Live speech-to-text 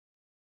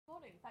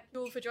Thank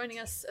you all for joining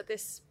us at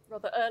this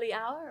rather early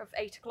hour of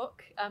 8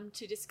 o'clock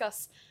to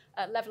discuss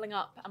levelling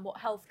up and what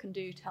health can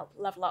do to help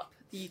level up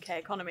the UK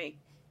economy.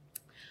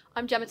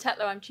 I'm Gemma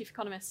Tetlow, I'm Chief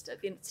Economist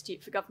at the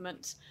Institute for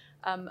Government.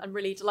 I'm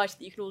really delighted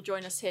that you can all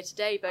join us here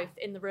today, both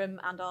in the room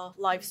and our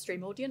live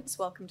stream audience.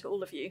 Welcome to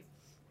all of you.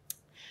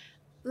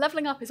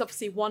 Levelling up is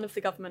obviously one of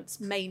the government's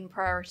main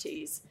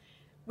priorities,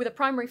 with a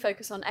primary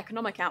focus on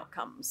economic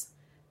outcomes.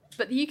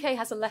 But the UK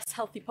has a less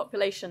healthy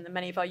population than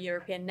many of our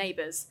European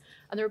neighbours,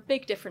 and there are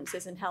big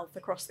differences in health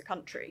across the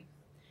country.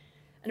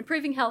 And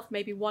improving health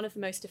may be one of the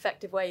most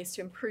effective ways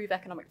to improve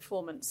economic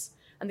performance,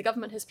 and the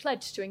government has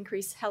pledged to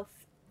increase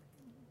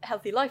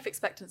healthy life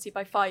expectancy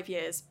by 5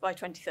 years by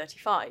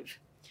 2035.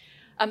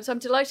 So I'm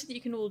delighted that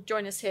you can all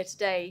join us here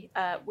today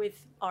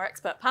with our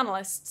expert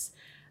panellists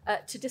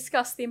to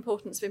discuss the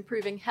importance of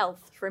improving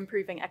health for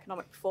improving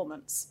economic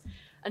performance,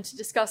 and to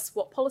discuss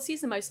what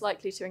policies are most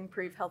likely to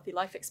improve healthy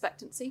life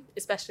expectancy,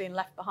 especially in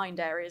left-behind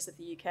areas of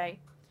the UK,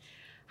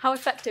 how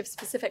effective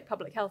specific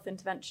public health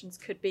interventions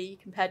could be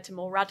compared to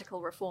more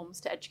radical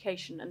reforms to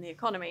education and the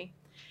economy,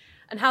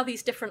 and how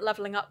these different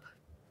levelling up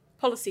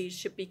policies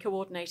should be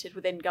coordinated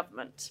within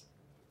government.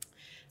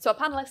 So our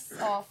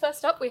panellists are,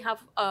 first up, we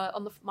have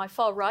on my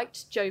far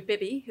right, Joe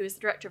Bibby, who is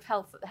the Director of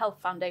Health at the Health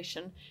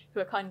Foundation,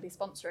 who are kindly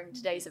sponsoring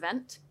today's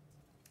event.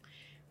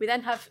 We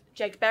then have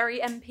Jake Berry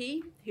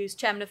MP, who's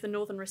Chairman of the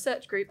Northern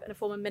Research Group and a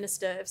former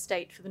Minister of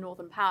State for the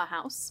Northern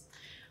Powerhouse.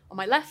 On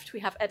my left, we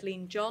have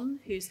Edleen John,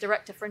 who's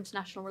Director for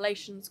International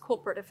Relations,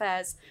 Corporate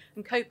Affairs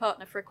and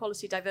Co-Partner for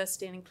Equality,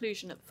 Diversity and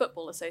Inclusion at the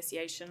Football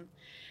Association.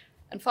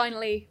 And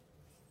finally,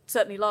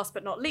 certainly last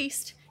but not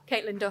least,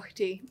 Caitlin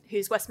Doherty,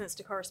 who's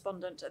Westminster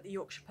Correspondent at the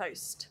Yorkshire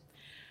Post.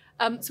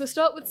 So we'll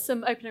start with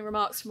some opening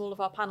remarks from all of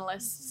our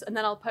panellists, and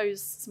then I'll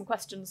pose some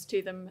questions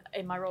to them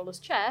in my role as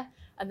chair,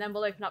 and then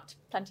we'll open up to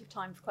plenty of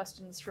time for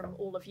questions from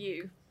all of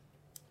you.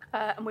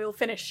 And we'll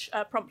finish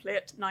promptly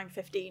at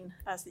 9:15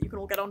 so that you can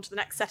all get on to the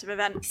next set of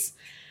events.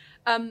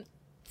 Two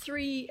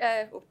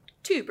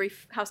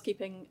brief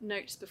housekeeping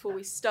notes before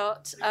we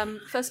start.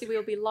 Firstly, we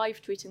will be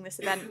live tweeting this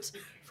event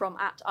from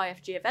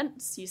 @IFG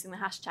Events using the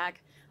hashtag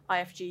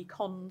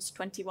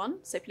IFGCons21,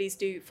 so please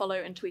do follow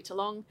and tweet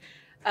along.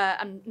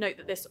 And note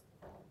that this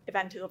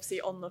event is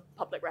obviously on the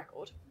public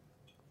record.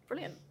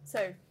 Brilliant.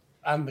 So.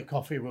 And the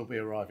coffee will be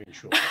arriving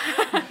shortly.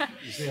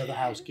 Is the other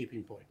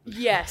housekeeping point.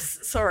 Yes,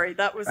 sorry,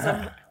 that was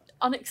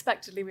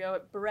unexpectedly we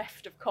are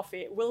bereft of coffee.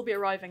 It will be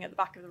arriving at the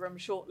back of the room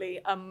shortly,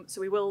 so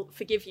we will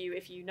forgive you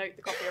if you note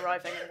the coffee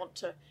arriving and want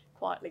to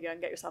quietly go and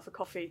get yourself a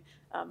coffee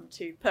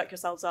to perk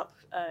yourselves up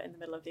in the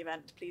middle of the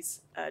event.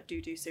 Please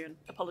do soon.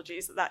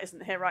 Apologies that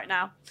isn't here right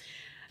now.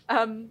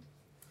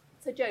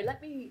 So Joe,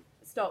 let me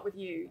start with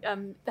you.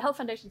 The Health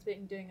Foundation's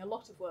been doing a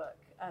lot of work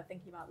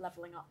thinking about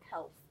levelling up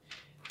health.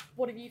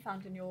 What have you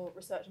found in your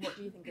research, and what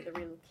do you think are the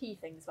real key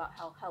things about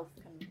how health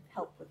can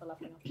help with the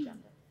levelling up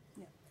agenda?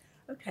 Yeah.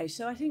 Okay,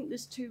 so I think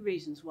there's two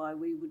reasons why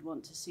we would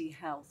want to see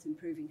health,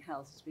 improving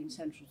health, as being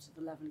central to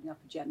the levelling up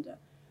agenda.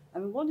 I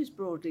mean, one is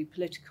broadly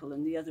political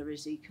and the other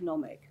is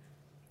economic.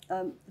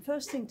 The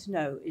first thing to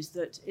know is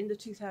that in the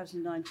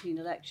 2019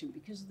 election,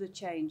 because of the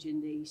change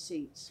in the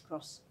seats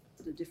across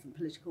the different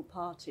political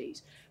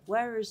parties,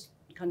 whereas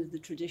kind of the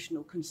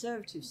traditional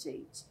Conservative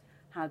seats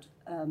had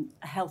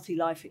a healthy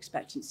life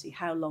expectancy,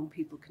 how long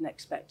people can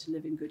expect to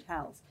live in good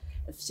health,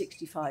 of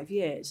 65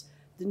 years,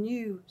 the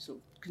new sort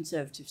of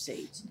Conservative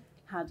seats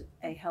had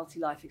a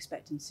healthy life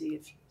expectancy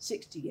of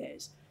 60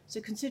 years.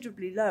 So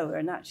considerably lower,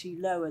 and actually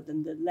lower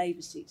than the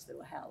Labour seats that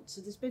were held.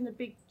 So there's been a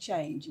big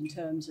change in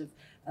terms of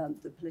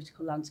the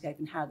political landscape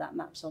and how that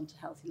maps onto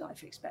healthy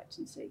life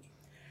expectancy.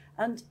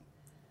 And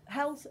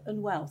health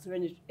and wealth are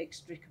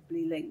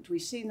inextricably linked.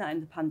 We've seen that in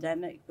the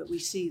pandemic, but we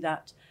see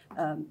that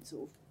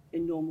sort of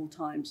in normal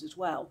times as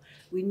well.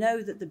 We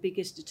know that the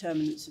biggest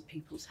determinants of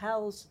people's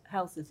health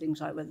are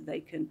things like whether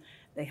they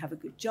have a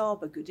good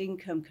job, a good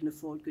income, can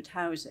afford good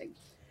housing.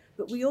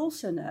 But we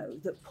also know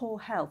that poor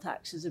health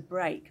acts as a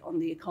brake on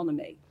the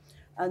economy,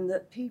 and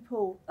that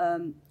people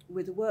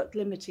with a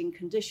work-limiting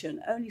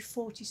condition, only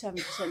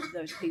 47% of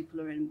those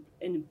people are in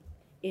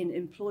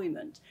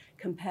employment,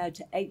 compared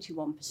to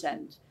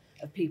 81%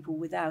 of people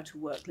without a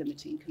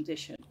work-limiting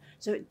condition.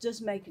 So it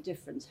does make a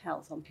difference,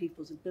 health, on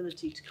people's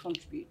ability to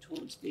contribute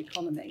towards the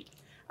economy.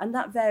 And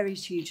that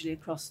varies hugely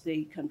across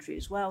the country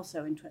as well.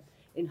 So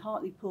in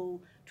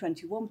Hartlepool,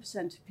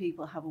 21% of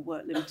people have a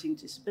work-limiting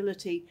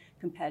disability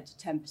compared to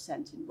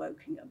 10% in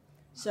Wokingham.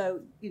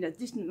 So,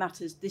 this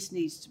matters. This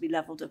needs to be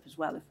levelled up as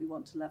well if we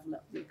want to level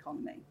up the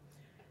economy.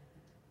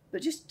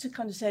 But just to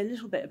kind of say a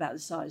little bit about the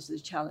size of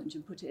the challenge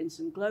and put it in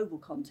some global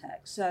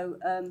context. So,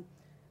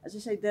 as I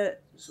say, the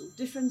sort of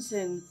difference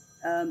in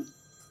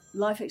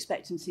life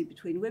expectancy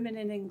between women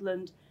in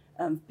England,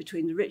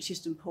 between the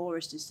richest and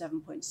poorest, is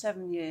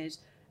 7.7 years.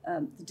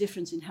 The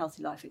difference in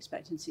healthy life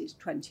expectancy is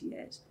 20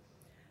 years.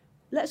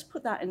 Let's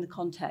put that in the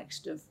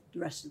context of the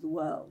rest of the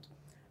world.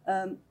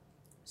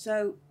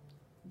 So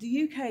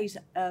the UK's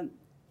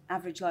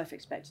average life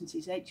expectancy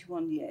is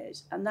 81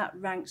 years, and that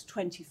ranks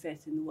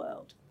 25th in the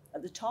world.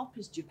 At the top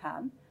is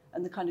Japan,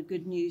 And the kind of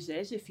good news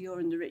is, if you're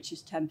in the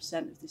richest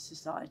 10% of this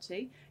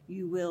society,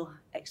 you will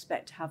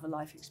expect to have a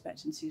life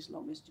expectancy as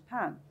long as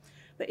Japan.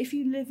 But if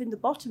you live in the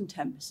bottom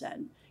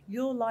 10%,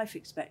 your life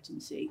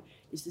expectancy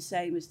is the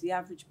same as the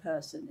average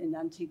person in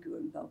Antigua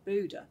and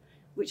Barbuda,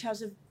 which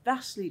has a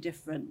vastly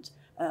different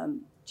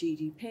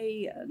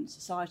GDP and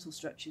societal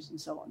structures and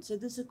so on. So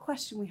there's a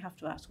question we have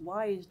to ask: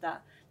 why is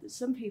that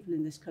some people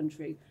in this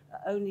country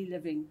are only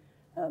living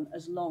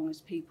as long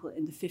as people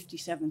in the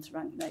 57th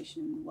ranked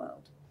nation in the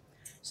world?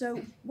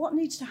 So what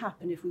needs to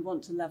happen if we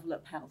want to level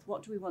up health?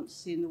 What do we want to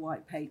see in the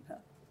white paper?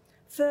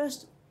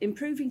 First,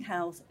 improving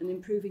health and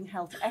improving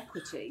health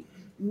equity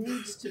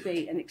needs to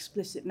be an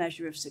explicit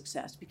measure of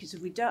success, because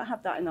if we don't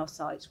have that in our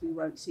sights, we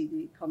won't see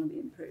the economy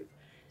improve.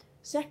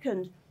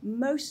 Second,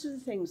 most of the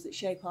things that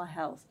shape our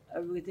health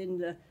are within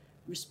the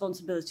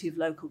responsibility of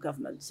local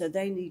government, so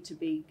they need to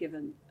be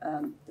given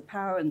the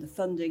power and the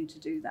funding to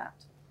do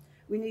that.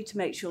 We need to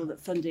make sure that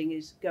funding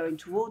is going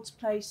towards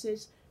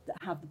places that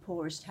have the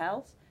poorest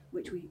health,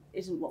 which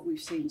isn't what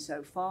we've seen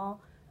so far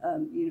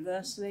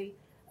universally.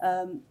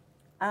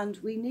 And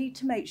we need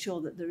to make sure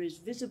that there is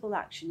visible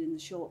action in the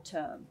short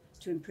term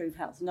to improve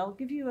health. And I'll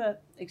give you an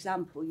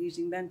example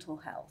using mental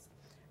health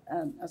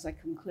as I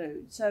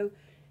conclude. So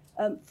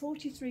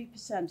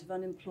 43% of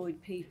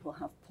unemployed people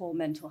have poor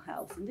mental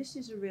health, and this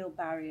is a real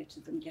barrier to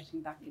them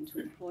getting back into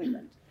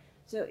employment.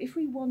 So if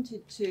we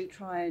wanted to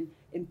try and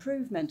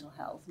improve mental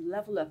health and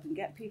level up and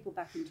get people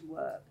back into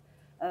work,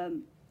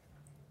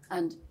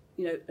 and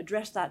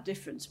address that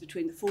difference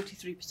between the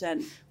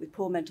 43% with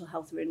poor mental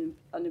health who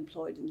are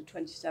unemployed and the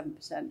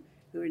 27%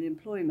 who are in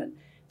employment,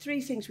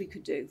 three things we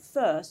could do.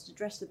 First,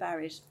 address the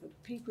barriers for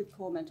people with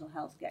poor mental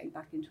health getting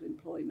back into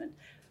employment.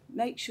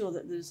 Make sure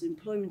that there's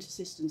employment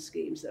assistance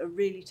schemes that are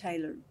really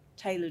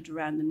tailored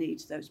around the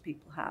needs those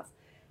people have.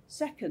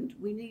 Second,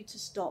 we need to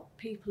stop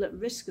people at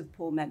risk of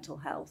poor mental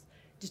health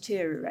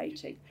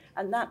deteriorating,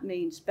 and that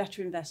means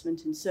better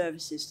investment in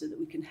services so that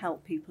we can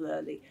help people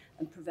early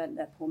and prevent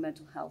their poor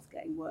mental health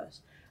getting worse.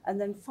 And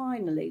then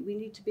finally, we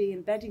need to be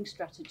embedding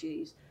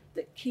strategies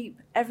that keep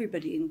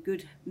everybody in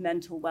good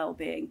mental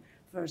well-being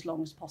for as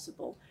long as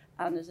possible.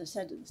 And as I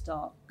said at the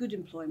start, good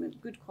employment,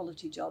 good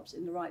quality jobs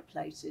in the right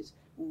places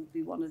will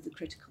be one of the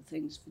critical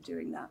things for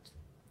doing that.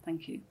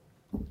 Thank you.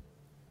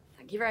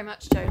 Thank you very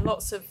much, Jo.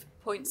 Lots of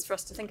points for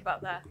us to think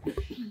about there.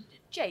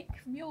 Jake,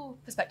 from your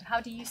perspective, how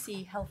do you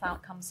see health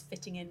outcomes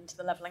fitting into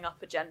the levelling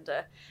up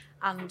agenda,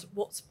 and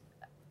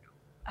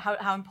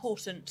how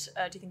important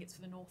do you think it's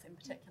for the North in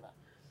particular?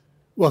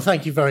 Well,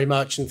 thank you very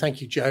much, and thank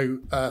you, Jo,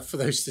 for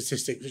those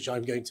statistics, which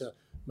I'm going to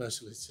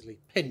mercilessly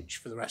pinch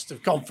for the rest of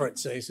the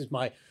conference. So this is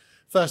my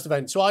first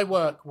event. So I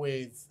work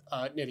with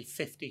nearly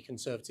 50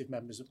 Conservative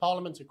members of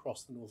Parliament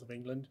across the north of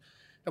England,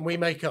 and we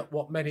make up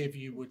what many of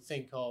you would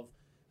think of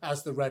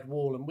as the Red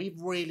Wall, and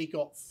we've really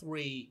got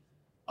three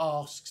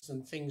asks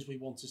and things we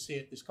want to see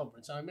at this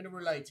conference. And I'm going to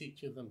relate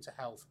each of them to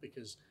health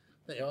because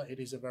it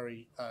is a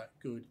very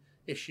good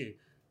issue.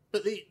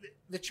 But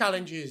the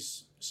challenge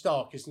is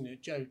stark, isn't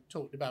it? Jo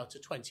talked about a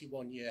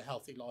 21-year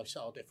healthy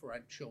lifestyle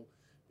differential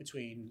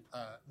between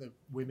the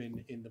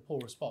women in the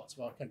poorest parts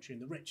of our country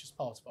and the richest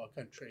parts of our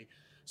country.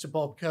 So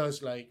Bob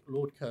Kerslake,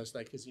 Lord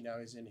Kerslake, as you know,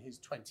 is in his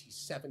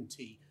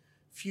 2070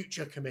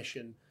 Future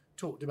Commission,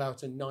 talked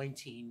about a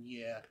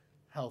 19-year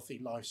healthy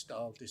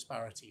lifestyle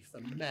disparity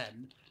for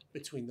men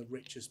between the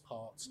richest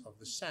parts of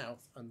the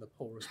south and the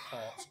poorest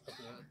parts of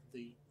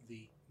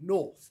the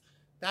north.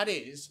 That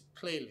is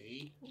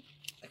clearly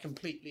a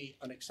completely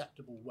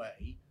unacceptable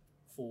way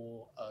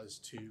for us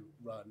to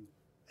run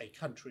a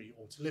country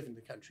or to live in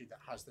the country that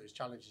has those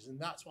challenges. And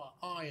that's why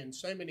I and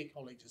so many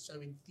colleagues are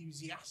so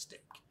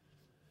enthusiastic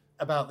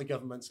about the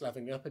government's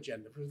levelling up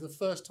agenda. For the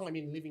first time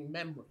in living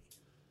memory,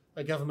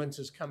 a government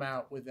has come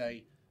out with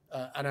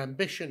an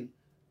ambition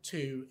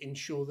to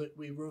ensure that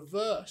we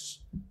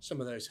reverse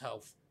some of those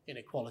health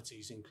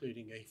inequalities,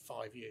 including a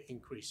 5-year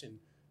increase in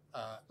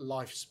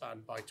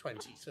lifespan by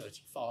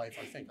 2035.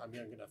 I think I'm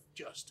young enough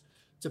just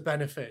to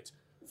benefit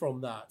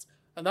from that.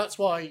 And that's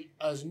why,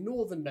 as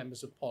Northern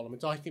members of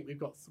Parliament, I think we've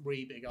got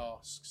three big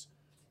asks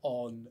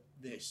on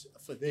this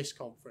for this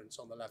conference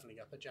on the levelling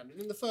up agenda.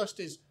 And the first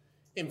is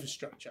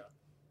infrastructure.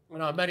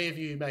 Now, many of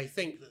you may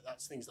think that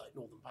that's things like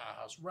Northern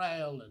Powerhouse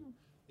Rail and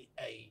the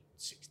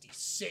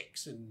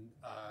A66 and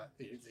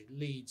the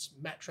Leeds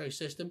metro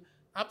system.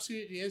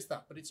 Absolutely is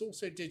that, but it's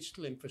also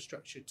digital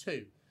infrastructure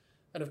too.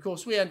 And of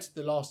course, we entered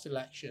the last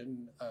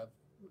election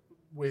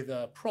with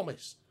a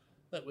promise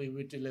that we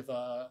would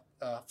deliver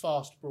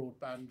fast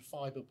broadband,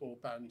 fibre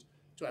broadband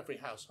to every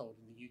household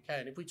in the UK.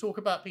 And if we talk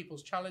about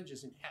people's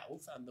challenges in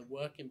health and the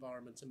work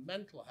environment and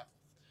mental health,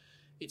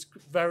 it's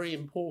very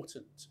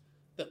important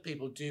that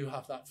people do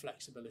have that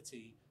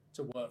flexibility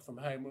to work from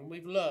home. And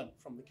we've learned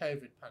from the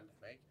COVID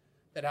pandemic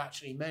that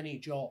actually many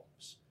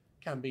jobs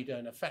can be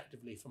done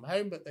effectively from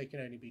home, but they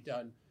can only be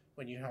done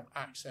when you have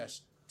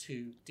access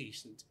to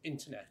decent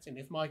internet. And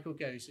if Michael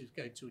Gove is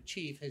going to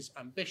achieve his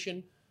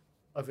ambition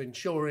of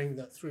ensuring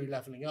that through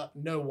levelling up,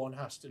 no one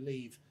has to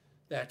leave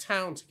their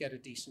town to get a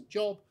decent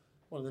job,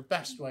 one of the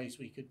best ways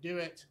we could do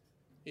it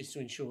is to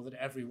ensure that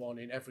everyone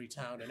in every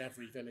town and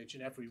every village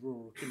and every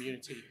rural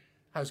community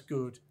has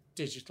good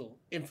digital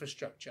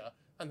infrastructure,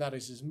 and that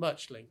is as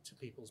much linked to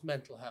people's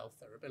mental health,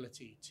 their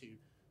ability to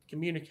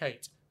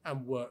communicate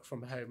and work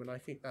from home, and I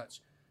think that's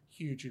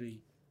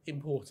hugely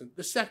important.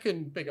 The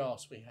second big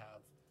ask we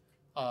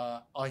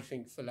have, I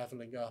think, for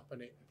levelling up,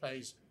 and it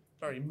plays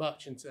very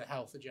much into the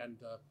health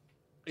agenda,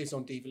 is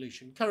on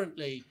devolution.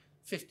 Currently,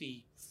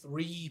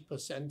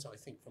 53%, I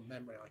think from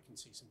memory, I can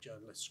see some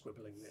journalists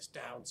scribbling this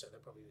down, so they're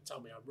probably going to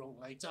tell me I'm wrong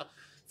later.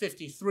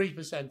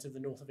 53% of the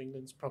north of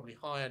England's probably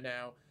higher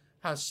now,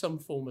 has some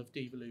form of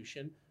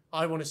devolution.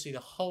 I want to see the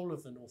whole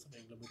of the north of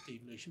England with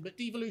devolution, but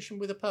devolution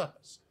with a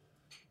purpose.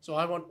 So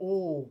I want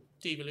all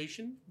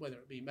devolution, whether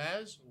it be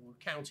mayors or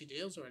county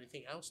deals or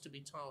anything else, to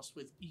be tasked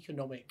with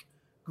economic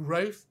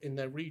growth in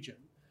their region.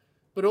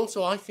 But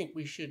also I think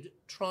we should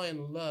try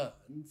and learn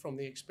from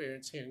the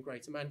experience here in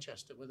Greater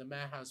Manchester, where the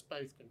mayor has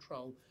both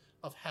control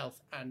of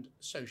health and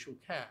social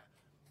care.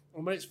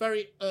 And when it's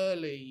very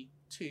early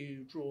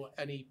to draw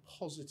any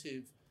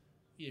positive,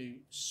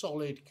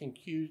 solid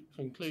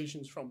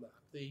conclusions from that,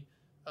 the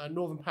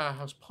Northern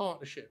Powerhouse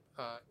Partnership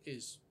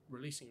is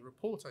releasing a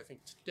report, I think,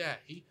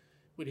 today,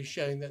 which is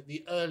showing that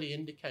the early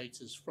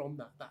indicators from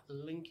that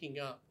linking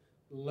up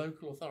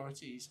local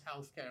authorities,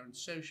 healthcare and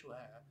social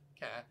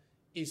care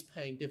is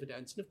paying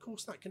dividends. And of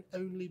course, that can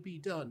only be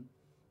done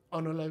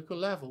on a local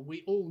level.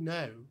 We all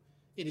know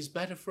it is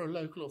better for a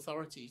local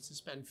authority to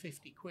spend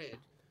 50 quid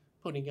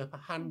putting up a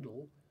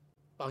handle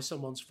by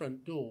someone's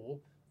front door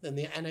than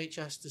the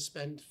NHS to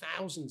spend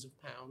thousands of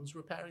pounds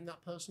repairing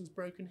that person's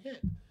broken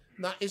hip.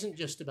 And that isn't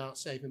just about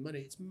saving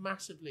money, it's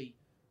massively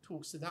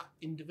talks to that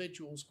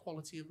individual's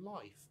quality of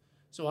life.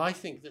 So I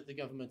think that the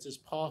government, as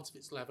part of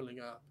its levelling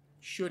up,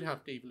 should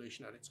have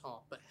devolution at its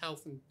heart, but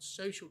health and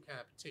social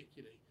care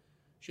particularly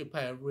should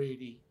play a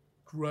really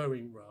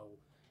growing role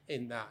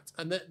in that.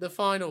 And the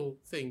final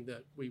thing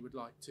that we would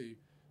like to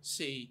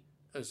see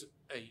as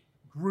a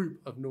group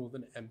of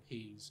Northern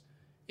MPs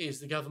is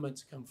the government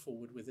to come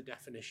forward with a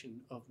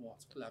definition of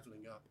what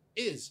levelling up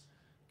is.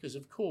 Because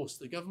of course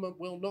the government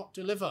will not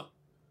deliver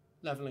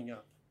levelling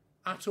up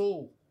at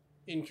all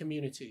in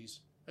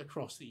communities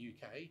across the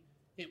UK.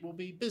 It will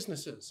be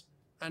businesses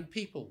and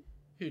people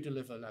who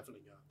deliver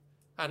levelling up.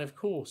 And of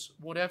course,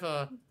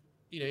 whatever,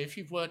 if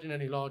you've worked in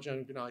any large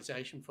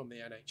organisation from the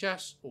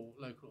NHS or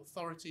local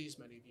authorities,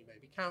 many of you may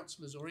be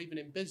councillors or even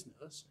in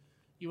business,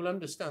 you will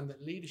understand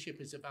that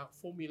leadership is about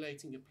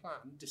formulating a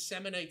plan,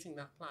 disseminating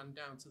that plan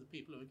down to the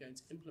people who are going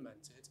to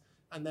implement it,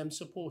 and then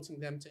supporting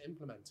them to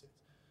implement it.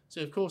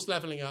 So of course,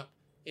 levelling up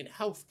in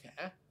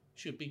healthcare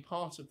should be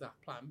part of that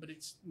plan, but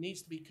it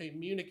needs to be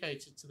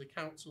communicated to the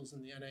councils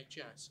and the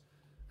NHS.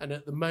 And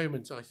at the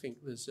moment, I think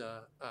there's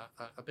a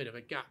bit of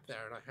a gap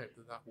there, and I hope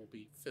that will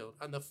be filled.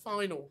 And the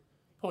final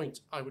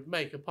point I would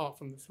make, apart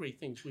from the three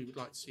things we would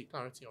like to see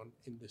clarity on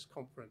in this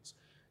conference,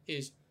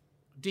 is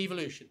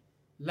devolution,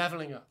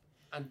 levelling up,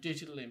 and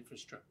digital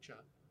infrastructure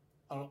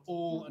are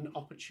all an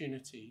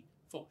opportunity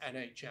for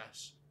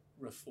NHS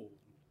reform.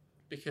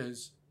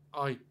 Because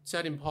I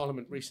said in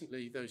Parliament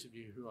recently, those of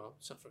you who are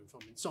suffering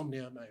from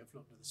insomnia may have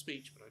looked at the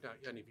speech, but I doubt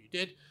any of you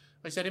did.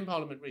 I said in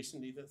Parliament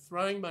recently that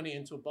throwing money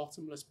into a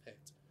bottomless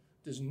pit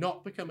does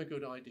not become a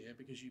good idea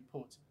because you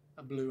put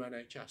a blue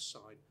NHS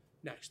sign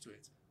next to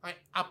it. I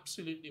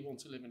absolutely want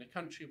to live in a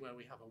country where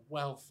we have a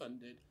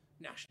well-funded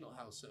National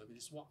Health Service.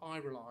 It's what I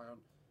rely on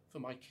for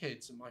my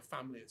kids and my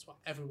family. It's what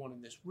everyone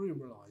in this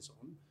room relies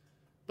on.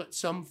 But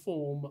some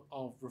form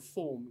of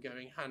reform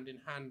going hand in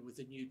hand with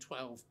the new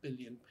 £12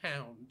 billion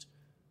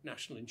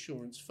National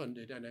Insurance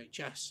funded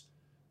NHS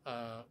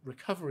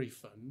recovery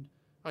fund,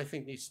 I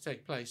think needs to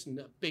take place. And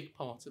a big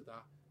part of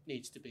that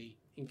needs to be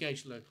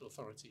engage local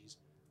authorities,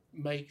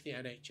 make the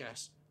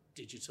NHS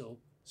digital,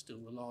 still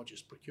the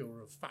largest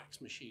procurer of fax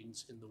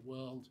machines in the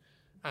world,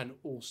 and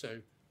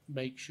also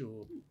make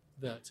sure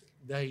that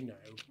they know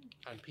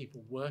and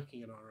people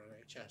working in our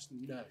NHS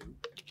know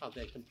how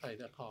they can play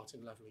their part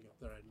in levelling up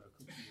their own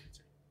local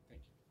community.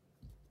 Thank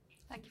you.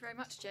 Thank you very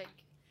much, Jake.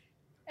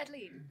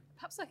 Edleen,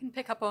 perhaps I can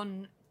pick up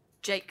on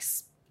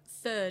Jake's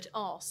third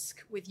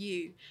ask with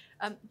you.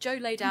 Joe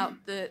laid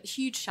out the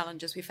huge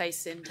challenges we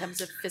face in terms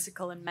of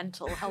physical and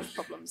mental health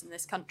problems in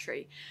this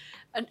country.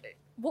 And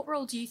what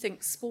role do you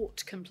think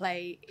sport can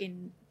play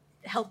in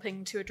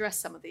helping to address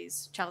some of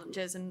these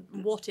challenges, and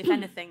what, if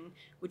anything,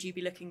 would you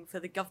be looking for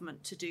the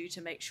government to do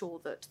to make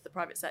sure that the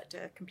private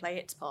sector can play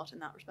its part in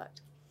that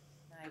respect?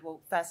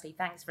 Well, firstly,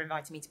 thanks for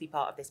inviting me to be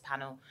part of this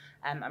panel.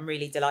 I'm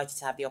really delighted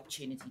to have the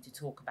opportunity to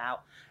talk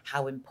about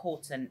how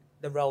important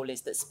the role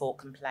is that sport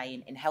can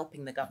play in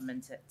helping the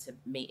government to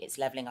meet its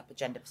levelling up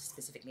agenda,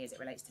 specifically as it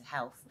relates to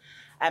health.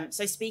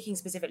 So speaking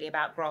specifically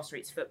about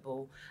grassroots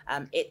football,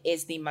 it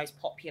is the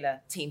most popular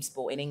team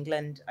sport in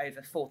England.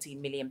 Over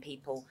 14 million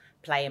people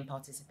play and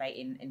participate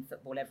in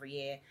football every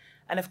year.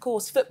 And of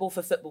course, football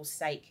for football's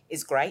sake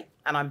is great.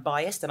 And I'm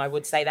biased, and I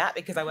would say that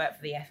because I work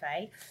for the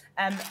FA.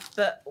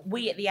 But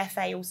we at the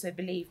FA also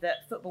believe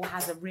that football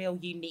has a real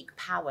unique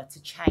power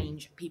to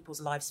change people's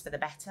lives for the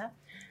better.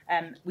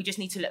 We just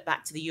need to look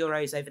back to the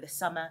Euros over the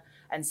summer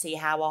and see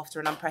how after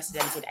an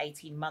unprecedented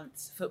 18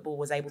 months, football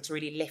was able to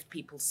really lift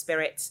people's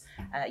spirits,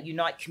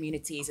 unite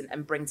communities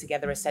and bring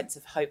together a sense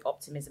of hope,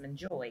 optimism and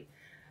joy.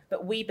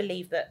 But we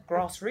believe that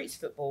grassroots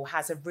football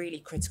has a really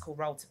critical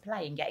role to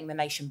play in getting the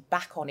nation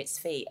back on its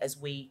feet as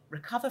we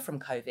recover from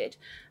COVID,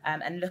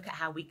 and look at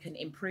how we can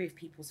improve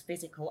people's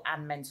physical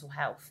and mental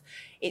health.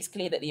 It's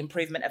clear that the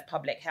improvement of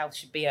public health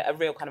should be a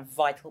real kind of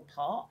vital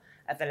part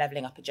of the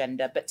levelling up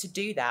agenda. But to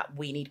do that,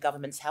 we need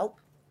government's help.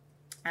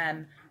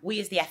 We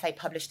as the FA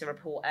published a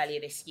report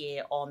earlier this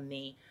year on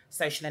the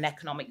social and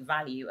economic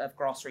value of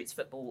grassroots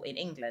football in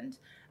England,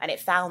 and it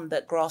found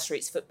that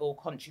grassroots football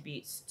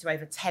contributes to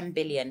over 10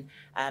 billion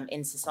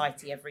in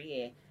society every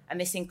year.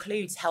 And this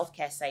includes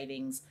healthcare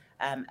savings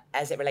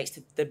as it relates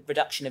to the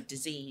reduction of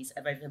disease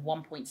of over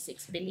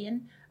 1.6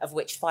 billion, of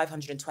which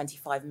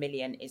 525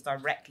 million is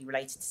directly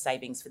related to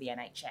savings for the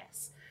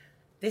NHS.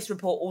 This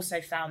report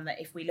also found that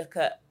if we look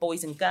at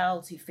boys and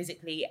girls who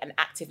physically and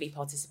actively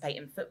participate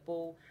in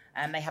football,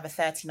 they have a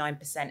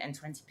 39% and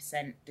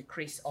 20%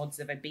 decreased odds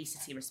of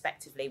obesity,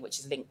 respectively, which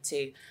is linked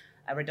to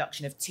a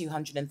reduction of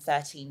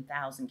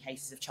 213,000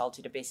 cases of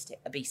childhood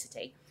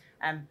obesity.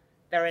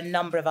 There are a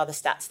number of other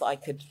stats that I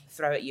could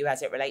throw at you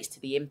as it relates to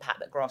the impact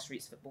that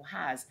grassroots football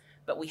has,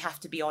 but we have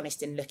to be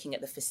honest in looking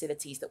at the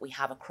facilities that we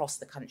have across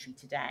the country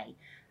today.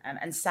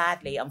 And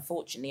sadly,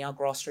 unfortunately, our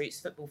grassroots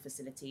football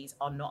facilities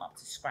are not up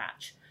to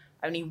scratch.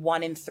 Only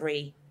 1 in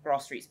 3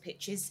 grassroots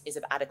pitches is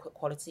of adequate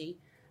quality,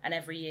 and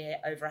every year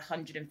over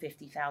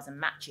 150,000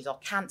 matches are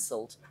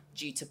cancelled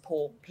due to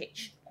poor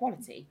pitch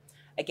quality.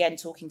 Again,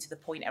 talking to the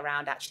point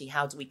around actually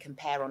how do we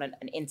compare on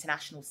an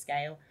international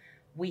scale,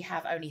 we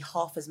have only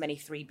half as many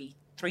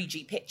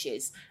 3G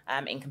pitches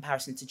in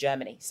comparison to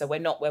Germany. So we're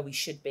not where we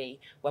should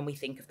be when we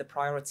think of the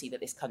priority that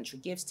this country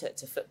gives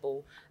to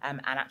football and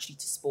actually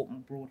to sport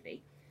more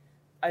broadly.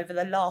 Over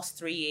the last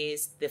 3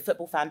 years, the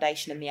Football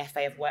Foundation and the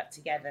FA have worked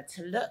together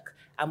to look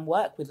and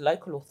work with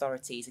local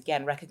authorities,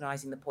 again,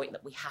 recognising the point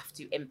that we have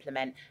to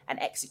implement and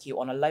execute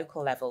on a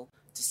local level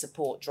to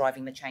support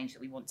driving the change that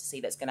we want to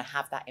see that's going to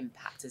have that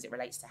impact as it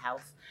relates to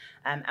health.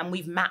 And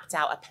we've mapped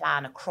out a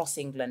plan across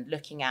England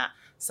looking at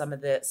some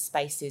of the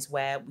spaces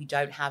where we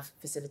don't have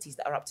facilities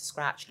that are up to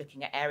scratch,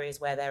 looking at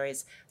areas where there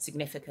is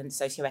significant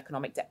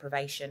socioeconomic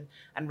deprivation,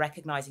 and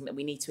recognising that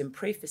we need to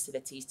improve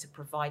facilities to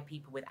provide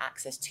people with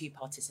access to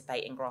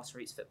participate in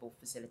grassroots football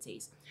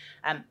facilities.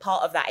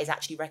 Part of that is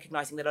actually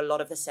recognising that a lot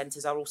of the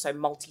centres are also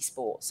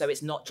multi-sport. So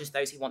it's not just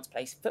those who want to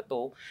play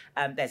football.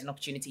 There's an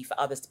opportunity for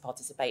others to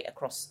participate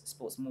across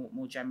sports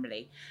more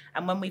generally.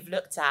 And when we've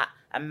looked at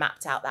and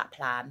mapped out that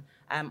plan,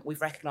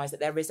 we've recognised that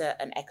there is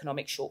an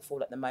economic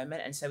shortfall at the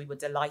moment. And so we were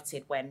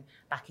delighted when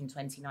back in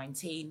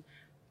 2019,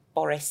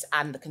 Boris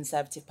and the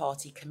Conservative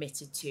Party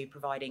committed to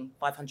providing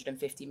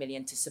 550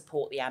 million to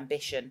support the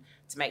ambition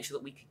to make sure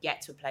that we could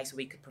get to a place where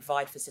we could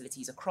provide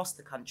facilities across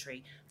the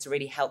country to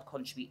really help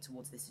contribute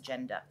towards this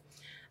agenda.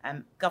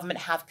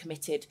 Government have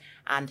committed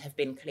and have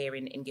been clear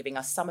in giving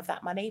us some of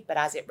that money, but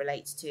as it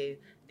relates to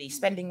the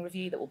spending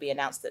review that will be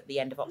announced at the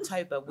end of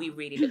October, we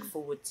really look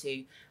forward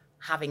to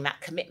having that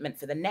commitment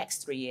for the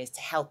next 3 years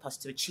to help us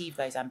to achieve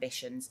those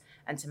ambitions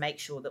and to make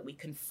sure that we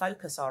can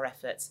focus our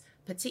efforts,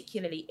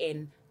 particularly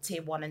in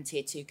Tier 1 and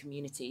Tier 2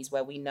 communities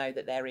where we know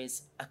that there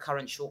is a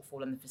current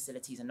shortfall and the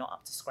facilities are not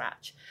up to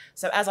scratch.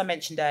 So as I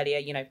mentioned earlier,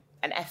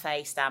 an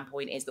FA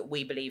standpoint is that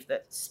we believe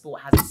that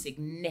sport has a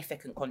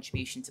significant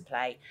contribution to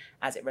play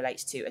as it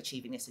relates to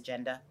achieving this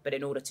agenda. But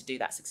in order to do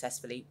that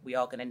successfully, we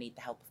are going to need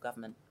the help of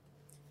government.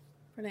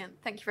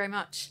 Brilliant. Thank you very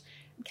much.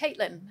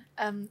 Caitlin,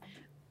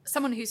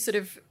 someone who's sort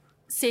of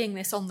seeing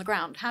this on the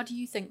ground, how do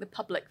you think the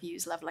public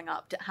views levelling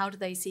up? How do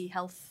they see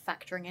health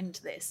factoring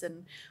into this?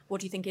 And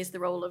what do you think is the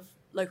role of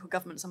local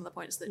government, some of the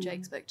points that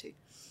Jake spoke to?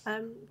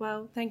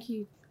 Well, thank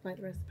you, like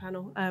the rest of the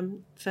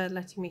panel, for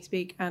letting me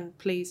speak. And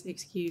please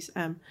excuse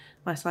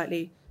my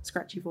slightly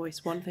scratchy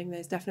voice. One thing that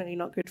is definitely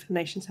not good for the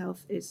nation's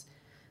health is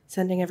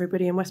sending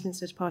everybody in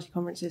Westminster to party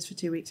conferences for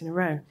 2 weeks in a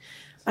row.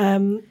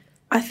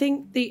 I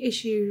think the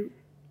issue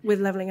with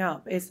levelling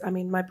up is,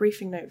 my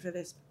briefing note for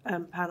this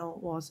panel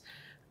was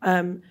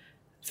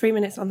 3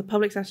 minutes on the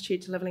public's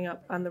attitude to levelling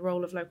up and the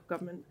role of local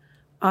government.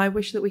 I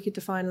wish that we could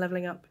define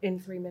levelling up in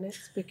 3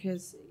 minutes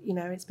because,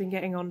 it's been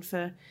getting on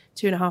for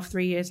 2.5,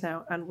 3 years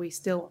now, and we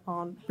still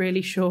aren't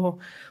really sure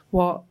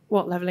what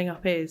levelling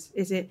up is.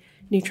 Is it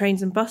new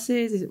trains and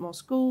buses? Is it more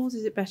schools?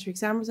 Is it better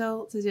exam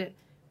results? Is it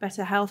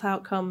better health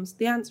outcomes?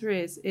 The answer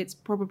is it's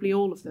probably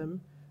all of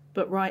them,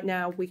 but right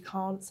now we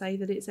can't say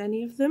that it's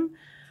any of them.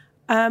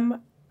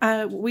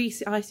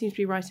 I seem to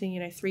be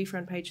writing, 3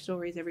 front-page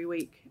stories every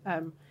week,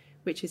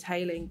 which is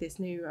hailing this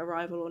new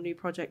arrival or new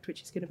project,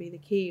 which is going to be the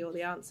key or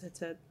the answer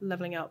to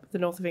levelling up the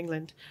north of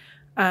England.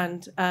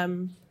 And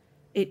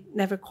it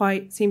never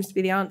quite seems to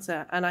be the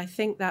answer. And I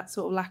think that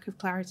sort of lack of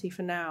clarity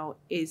for now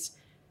is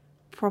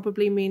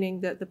probably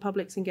meaning that the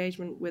public's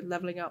engagement with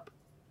levelling up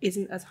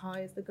isn't as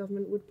high as the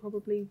government would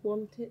probably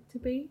want it to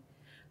be.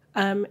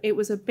 It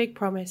was a big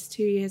promise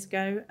 2 years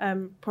ago,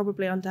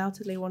 probably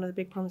undoubtedly one of the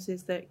big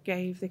promises that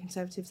gave the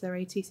Conservatives their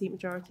 80-seat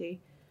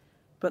majority.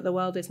 But the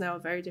world is now a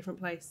very different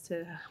place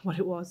to what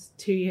it was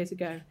 2 years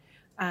ago.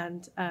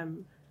 And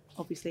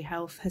obviously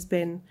health has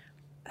been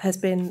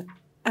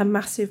a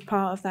massive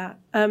part of that.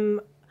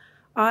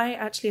 I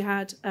actually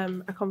had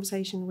a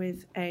conversation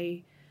with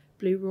a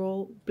Blue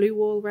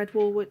Wall, Red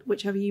Wall,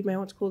 whichever you may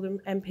want to call them,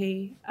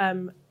 MP,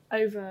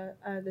 over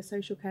the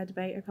social care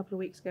debate a couple of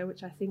weeks ago,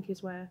 which I think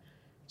is where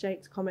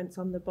Jake's comments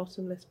on the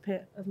bottomless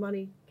pit of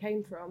money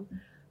came from.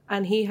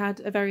 And he had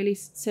a very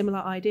similar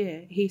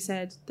idea. He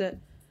said that,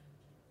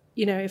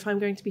 you know, if I'm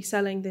going to be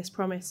selling this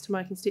promise to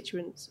my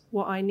constituents,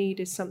 what I need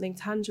is something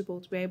tangible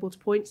to be able to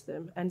point to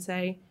them and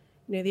say,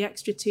 you know, the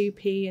extra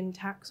 2p in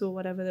tax or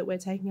whatever that we're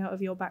taking out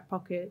of your back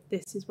pocket,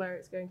 this is where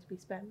it's going to be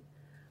spent.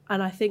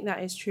 And I think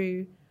that is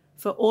true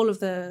for all of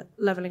the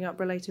levelling up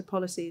related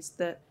policies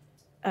that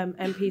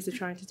MPs are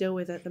trying to deal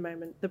with at the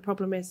moment. The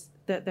problem is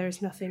that there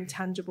is nothing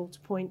tangible to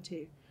point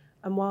to.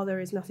 And while there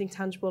is nothing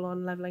tangible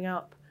on levelling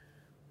up,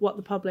 what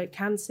the public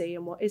can see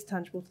and what is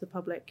tangible to the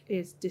public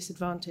is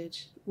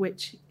disadvantage,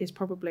 which is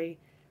probably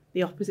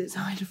the opposite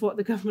side of what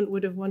the government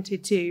would have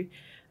wanted to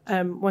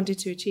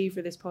achieve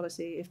with this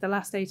policy. If the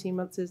last 18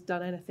 months has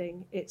done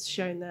anything, it's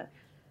shown that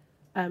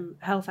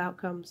health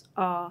outcomes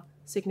are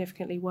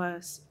significantly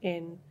worse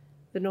in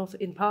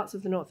parts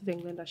of the north of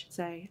England, I should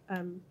say,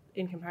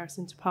 in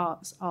comparison to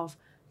parts of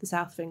the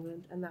south of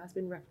England, and that has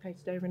been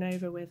replicated over and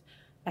over with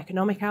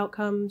economic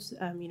outcomes.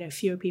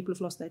 Fewer people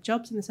have lost their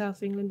jobs in the south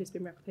of England. It's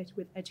been replicated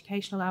with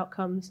educational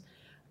outcomes.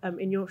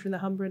 In Yorkshire and the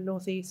Humber and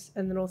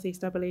the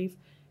northeast, I believe,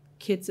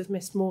 kids have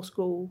missed more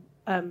school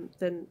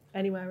than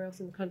anywhere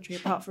else in the country,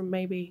 apart from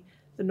maybe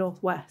the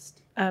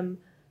northwest.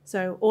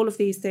 So all of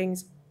these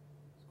things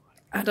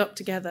add up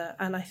together,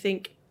 and I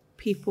think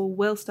people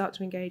will start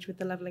to engage with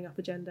the levelling up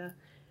agenda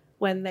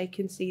when they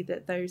can see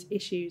that those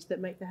issues that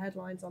make the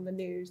headlines on the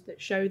news,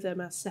 that show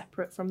them as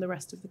separate from the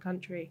rest of the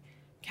country,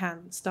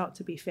 can start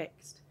to be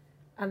fixed.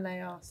 And they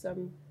are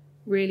some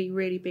really,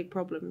 really big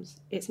problems.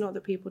 It's not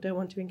that people don't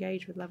want to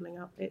engage with levelling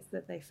up, it's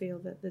that they feel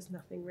that there's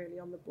nothing really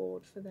on the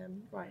board for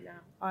them right now,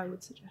 I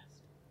would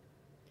suggest.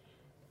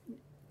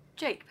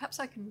 Jake, perhaps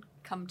I can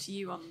come to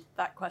you on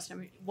that question. I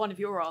mean, one of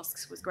your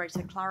asks was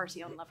greater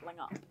clarity on levelling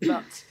up,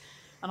 but,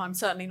 and I'm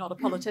certainly not a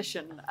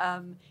politician,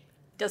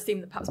 it does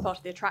seem that perhaps part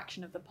of the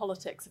attraction of the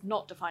politics of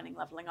not defining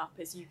levelling up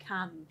is you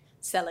can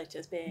sell it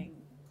as being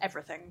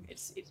everything.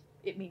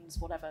 It means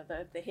whatever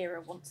the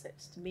hero wants it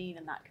to mean,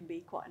 and that can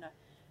be quite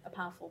a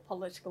powerful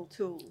political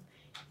tool.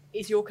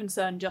 Is your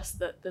concern just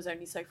that there's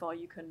only so far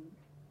you can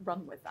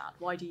run with that?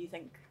 Why do you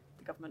think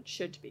the government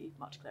should be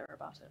much clearer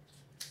about it?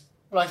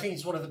 Well, I think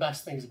it's one of the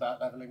best things about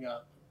levelling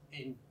up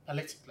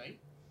politically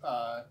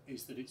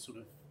is that it's sort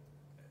of,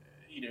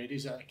 it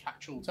is a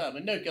catch-all term,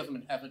 and no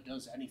government ever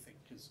does anything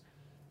because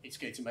it's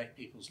going to make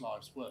people's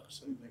lives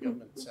worse. And the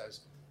government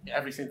says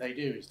everything they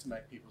do is to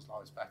make people's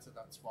lives better.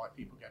 That's why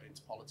people get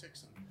into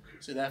politics. And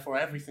so therefore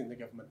everything the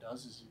government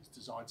does is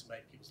designed to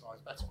make people's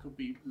lives better, could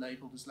be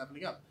labelled as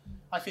levelling up.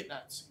 I think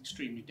that's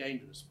extremely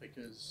dangerous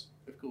because,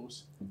 of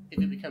course,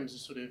 if it becomes a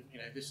sort of,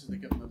 this is the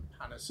government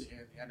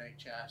panacea, the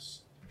NHS,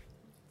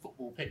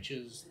 football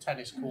pitches,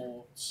 tennis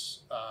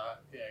courts,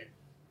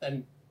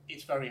 then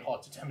it's very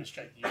hard to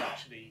demonstrate that you've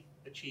actually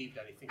achieved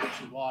anything,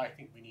 which is why I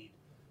think we need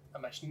a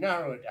much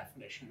narrower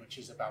definition, which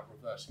is about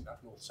reversing that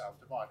north-south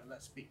divide. And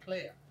let's be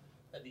clear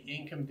that the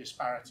income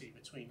disparity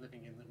between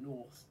living in the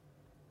north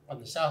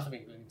and the south of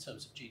England in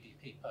terms of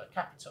GDP per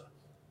capita,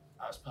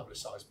 as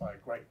publicised by a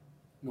great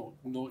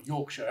North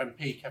Yorkshire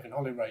MP, Kevin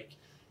Hollyrake,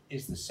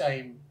 is the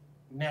same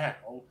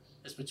now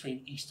as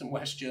between East and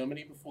West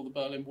Germany before the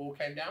Berlin Wall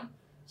came down.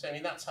 So,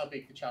 that's how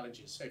big the challenge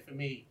is. So, for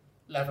me,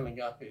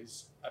 levelling up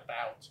is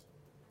about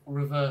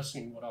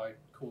reversing what I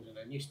called in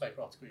a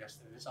newspaper article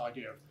yesterday, this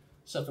idea of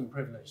Southern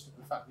privilege, that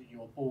the fact that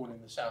you are born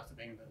in the south of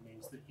England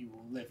means that you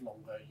will live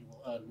longer, you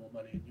will earn more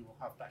money, and you will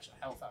have better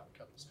health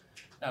outcomes.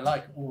 Now,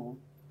 like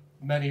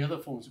many other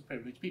forms of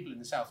privilege, people in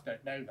the south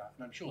don't know that,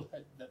 and I'm sure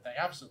that they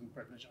have Southern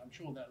privilege, and I'm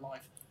sure their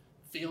life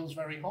feels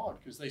very hard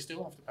because they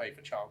still have to pay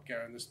for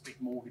childcare and there's big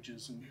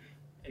mortgages and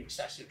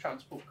excessive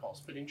transport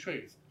costs. But in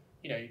truth,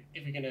 if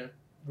you're going to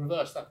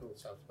reverse that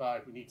north-south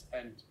divide, we need to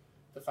end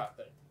the fact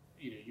that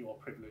you are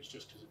privileged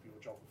just because of your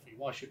geography.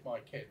 Why should my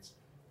kids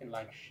in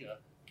Lancashire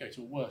go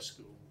to a worse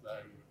school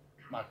than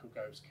Michael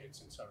Gove's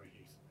kids in Surrey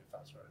Heath, if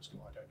that's where it's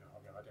school? I don't know.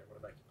 I don't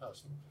want to make it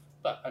personal.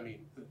 But,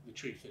 the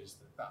truth is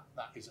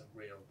that is a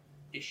real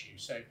issue.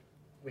 So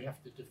we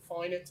have to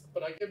define it.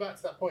 But I go back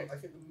to that point. I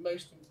think the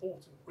most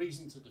important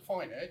reason to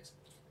define it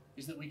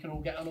is that we can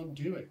all get on and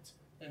do it.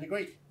 And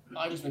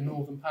I was the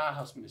Northern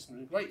Powerhouse Minister,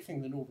 and the great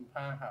thing the Northern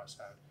Powerhouse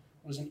had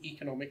was an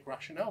economic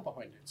rationale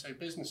behind it. So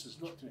businesses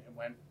looked at it and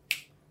went,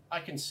 I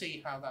can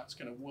see how that's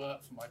going to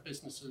work for my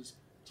businesses,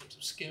 in terms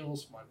of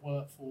skills, for my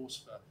workforce,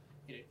 for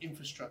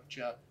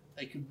infrastructure,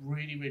 they could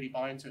really, really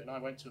buy into it. And I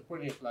went to a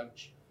brilliant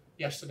lunch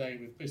yesterday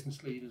with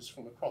business leaders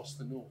from across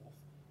the north.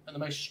 And the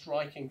most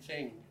striking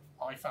thing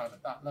I found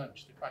at that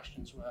lunch, the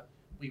questions were,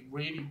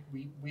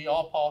 we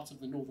are part of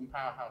the Northern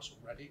Powerhouse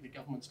already. The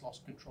government's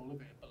lost control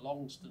of it. It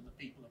belongs to the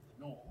people of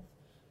the north.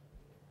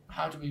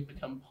 How do we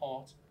become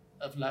part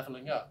of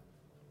levelling up?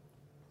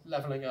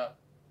 Levelling up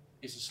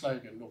is a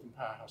slogan, Northern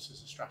Powerhouse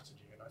is a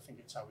strategy, and I think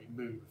it's how we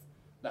move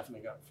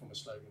levelling up from a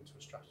slogan to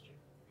a strategy.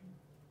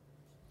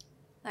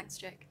 Thanks,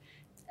 Jake.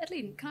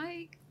 Edleen, can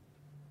I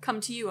come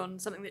to you on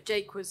something that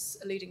Jake was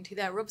alluding to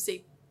there?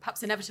 Obviously,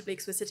 perhaps inevitably,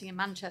 because we're sitting in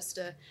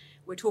Manchester,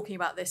 we're talking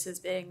about this as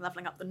being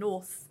levelling up the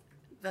north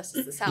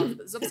versus the south, but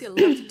there's obviously a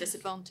lot of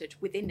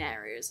disadvantage within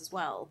areas as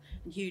well,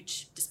 and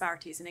huge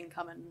disparities in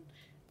income and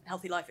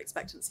healthy life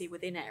expectancy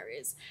within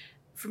areas.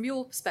 From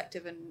your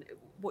perspective and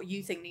what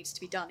you think needs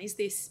to be done, is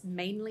this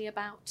mainly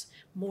about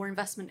more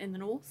investment in the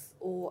north,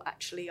 or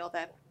actually are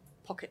there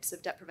pockets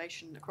of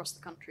deprivation across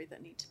the country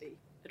that need to be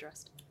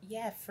addressed?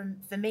 Yeah,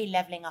 for me,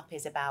 levelling up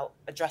is about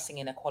addressing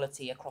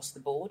inequality across the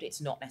board. It's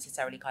not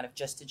necessarily kind of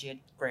just a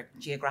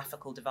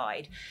geographical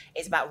divide.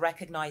 It's about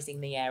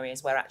recognising the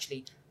areas where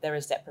actually there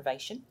is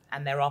deprivation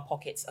and there are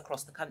pockets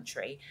across the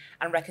country,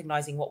 and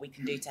recognising what we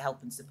can do to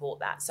help and support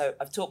that. So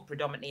I've talked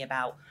predominantly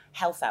about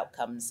health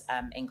outcomes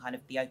in kind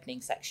of the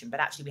opening section, but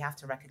actually we have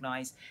to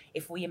recognise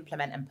if we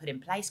implement and put in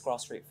place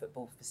grassroots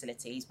football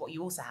facilities, what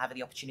you also have are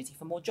the opportunity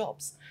for more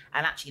jobs.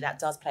 And actually that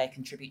does play a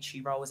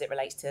contributory role as it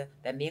relates to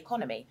then the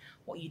economy.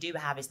 What you do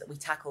have is that we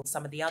tackle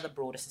some of the other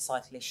broader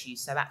societal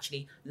issues. So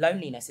actually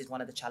loneliness is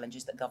one of the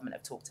challenges that government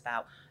have talked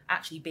about.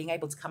 Actually being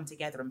able to come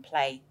together and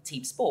play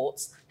team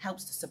sports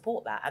helps to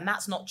support that. And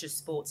that's not just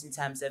sports in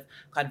terms of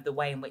kind of the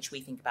way in which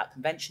we think about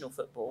conventional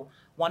football.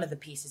 One of the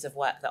pieces of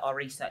work that our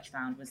research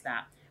found was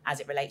that as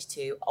it relates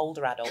to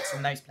older adults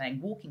and those playing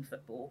walking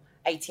football,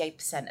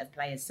 88% of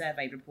players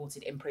surveyed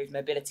reported improved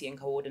mobility and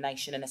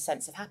coordination and a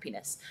sense of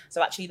happiness.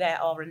 So actually there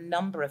are a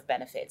number of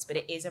benefits, but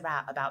it is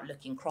about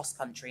looking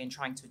cross-country and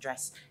trying to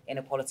address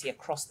inequality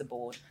across the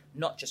board,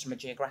 not just from a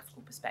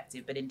geographical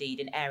perspective, but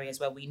indeed in areas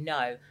where we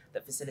know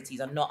that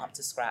facilities are not up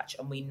to scratch,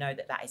 and we know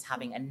that that is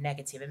having a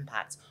negative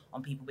impact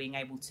on people being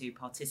able to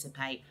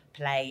participate,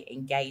 play,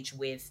 engage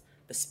with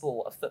the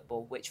sport of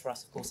football, which for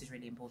us, of course, is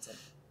really important.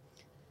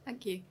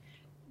 Thank you.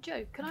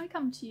 Joe, can I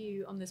come to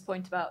you on this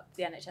point about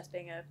the NHS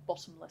being a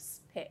bottomless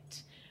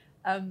pit?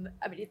 I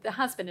mean, there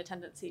has been a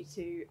tendency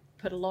to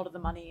put a lot of the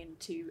money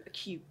into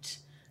acute,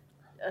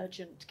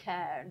 urgent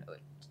care. And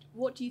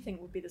what do you think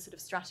would be the sort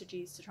of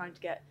strategies to trying to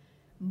get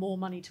more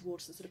money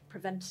towards the sort of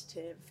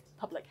preventative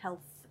public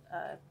health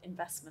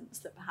investments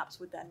that perhaps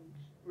would then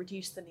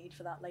reduce the need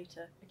for that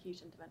later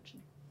acute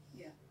intervention?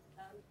 Yeah,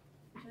 so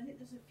I think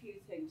there's a few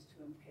things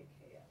to unpick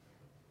here.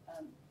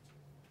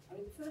 I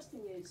mean, the first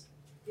thing is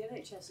the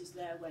NHS is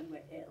there when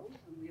we're ill,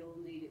 and we all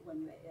need it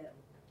when we're ill.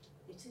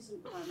 It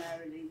isn't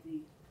primarily the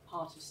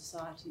part of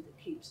society that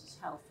keeps us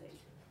healthy.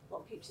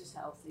 What keeps us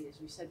healthy, as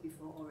we said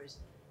before, is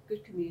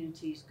good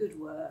communities, good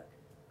work,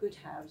 good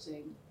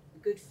housing, a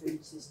good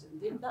food system.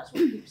 That's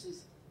what keeps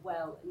us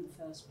well in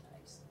the first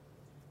place.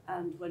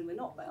 And when we're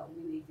not well,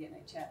 we need the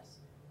NHS.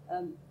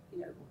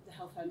 The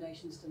Health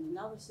Foundation's done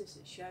analysis.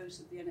 It shows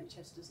that the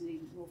NHS does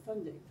need more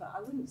funding. But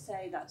I wouldn't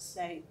say that's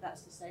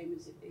the same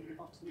as it being a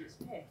bottomless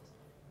pit.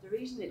 The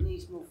reason it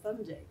needs more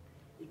funding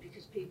is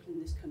because people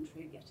in this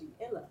country are getting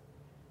iller.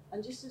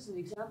 And just as an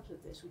example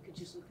of this, we could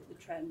just look at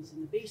the trends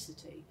in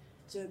obesity.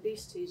 So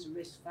obesity is a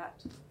risk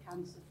factor for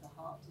cancer, for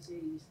heart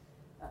disease,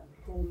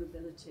 poor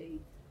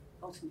mobility,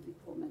 ultimately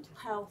poor mental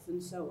health,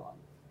 and so on.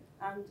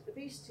 And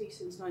obesity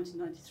since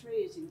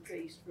 1993 has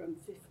increased from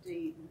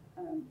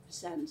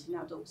 15% in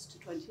adults to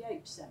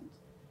 28%.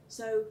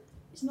 So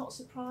it's not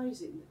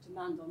surprising that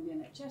demand on the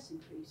NHS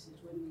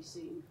increases when we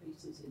see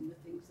increases in the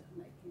things that are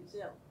making us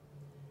ill.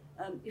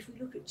 If we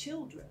look at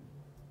children,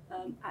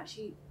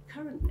 actually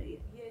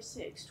currently at year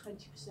 6, 20%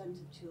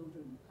 of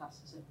children are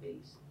classed as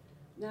obese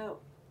now,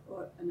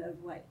 and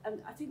overweight.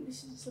 And I think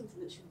this is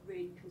something that should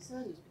really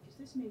concern us, because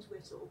this means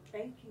we're sort of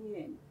baking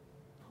in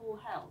poor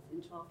health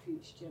into our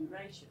future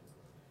generations.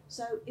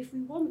 So if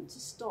we want to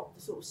stop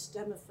the sort of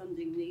stem of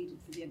funding needed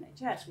for the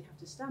NHS, we have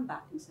to stand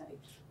back and say,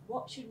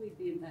 what should we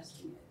be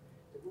investing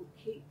in that will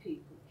keep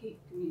people, keep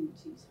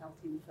communities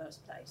healthy in the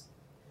first place?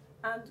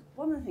 And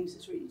one of the things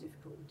that's really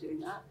difficult with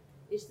doing that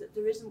is that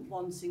there isn't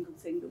one single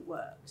thing that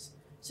works.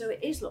 So it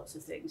is lots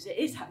of things. It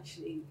is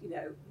actually,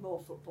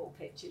 more football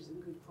pitches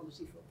and good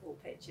quality football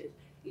pitches.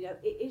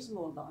 It is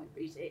more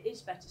libraries. It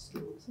is better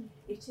schools.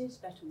 It is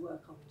better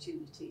work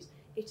opportunities.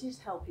 It is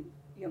helping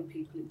young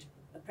people into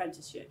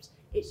apprenticeships.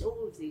 It's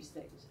all of these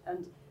things.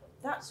 And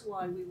that's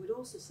why we would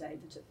also say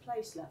that at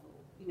place level,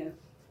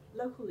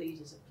 local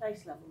leaders at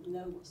place level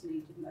know what's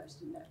needed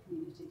most in their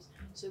communities.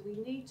 So we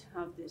need to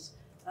have this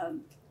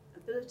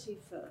ability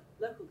for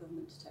local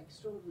government to take a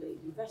stronger lead,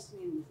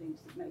 investing in the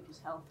things that make us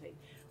healthy.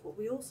 What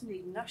we also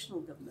need national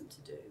government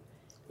to do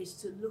is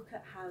to look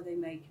at how they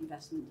make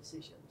investment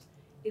decisions.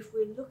 If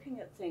we're looking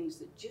at things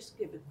that just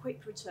give a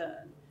quick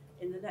return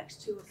in the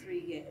next 2 or 3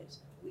 years,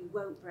 we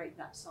won't break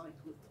that cycle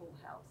of poor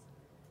health.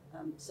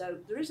 So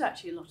there is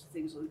actually a lot of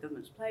things on the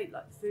government's plate,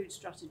 like the food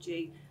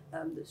strategy,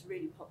 that's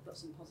really got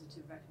some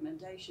positive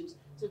recommendations.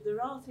 So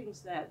there are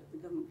things there that the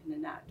government can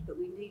enact, but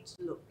we need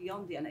to look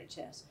beyond the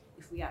NHS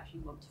if we actually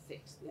want to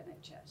fix the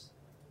NHS.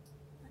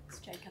 Thanks,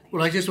 Jake. I think.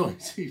 Well, I just want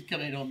to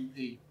come in on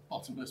the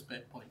bottomless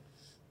pit point.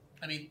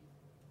 I mean,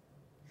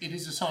 it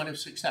is a sign of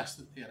success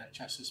that the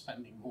NHS is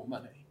spending more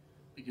money,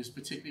 because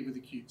particularly with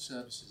acute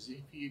services,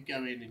 if you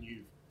go in and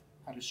you've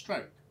had a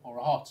stroke or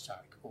a heart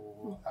attack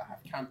or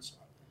have cancer,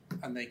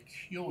 and they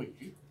cure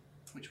you,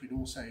 which we'd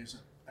all say is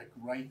a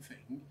great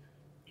thing,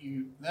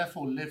 you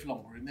therefore live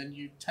longer, and then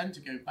you tend to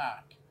go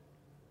back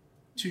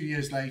 2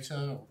 years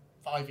later or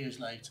 5 years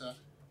later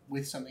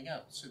with something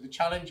else. So the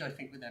challenge, I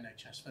think, with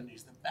NHS funding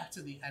is the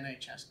better the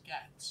NHS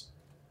gets,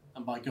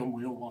 and by God,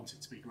 we all want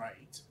it to be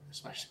great,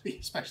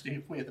 especially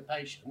if we're the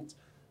patient,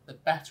 the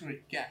better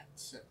it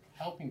gets at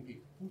helping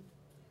people,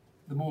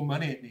 the more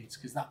money it needs,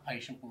 because that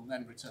patient will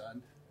then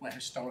return where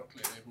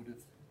historically they would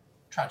have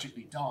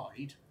tragically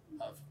died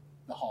of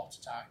the heart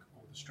attack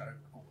or the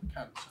stroke or the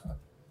cancer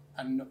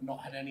and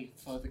not had any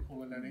further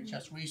call on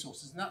NHS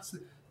resources. And that's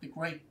the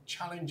great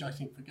challenge, I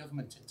think, for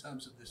government in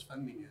terms of this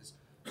funding is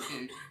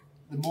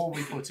the more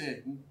we put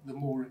in, the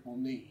more it will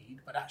need,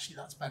 but actually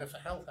that's better for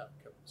health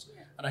outcomes.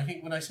 Yeah. And I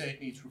think when I say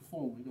it needs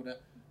reform, we've got to,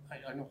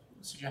 I'm not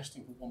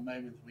suggesting for one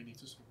moment that we need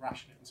to sort of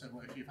ration it and say,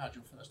 well, if you've had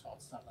your first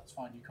heart attack, that's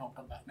fine, you can't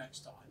come back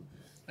next time.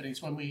 But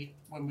it's when we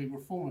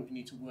reform it, we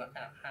need to work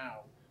out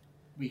how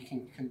we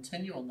can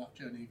continue on that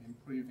journey of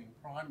improving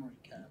primary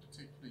care,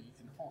 particularly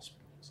in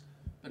hospitals,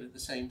 but at the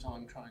same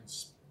time try and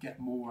get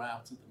more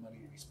out of the money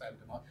we spend.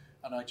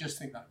 And I just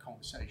think that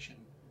conversation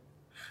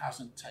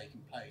hasn't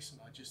taken place.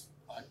 And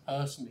I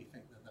personally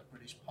think that the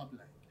British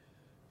public,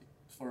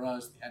 for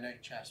us, the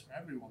NHS, for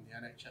everyone, the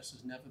NHS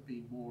has never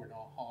been more in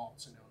our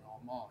hearts and in our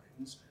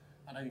minds.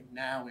 And I think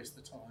now is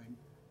the time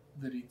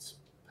that it's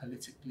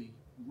politically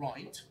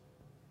right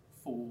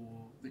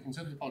for the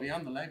Conservative Party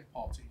and the Labour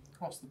Party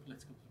across the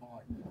political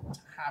divide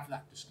to have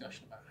that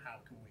discussion about how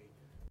can we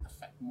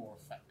more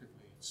effectively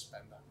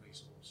spend that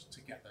resource to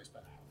get those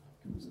better health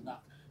outcomes. And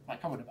that, my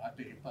comment about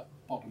being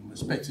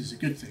bottomless pit is a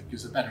good thing,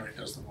 because the better it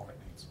does, the more it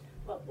needs.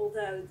 Well,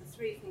 although the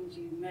three things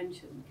you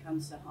mentioned,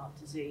 cancer, heart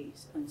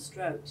disease and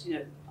strokes,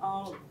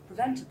 are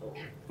preventable.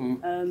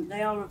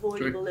 They are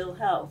avoidable ill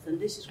health, and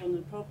this is one of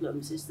the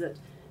problems, is that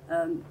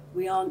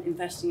we aren't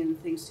investing in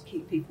things to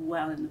keep people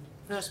well in the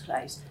first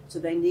place, so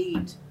they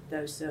need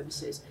those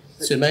services.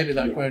 But so maybe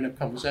that grown-up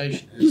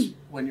conversation is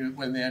when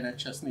the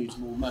NHS needs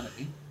more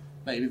money,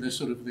 maybe the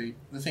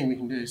thing we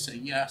can do is say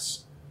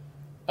yes,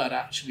 but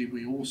actually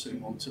we also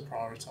want to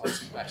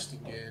prioritise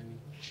investing in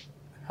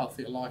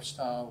healthier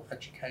lifestyle,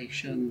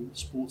 education,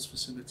 sports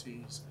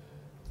facilities.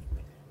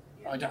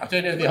 I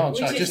don't know the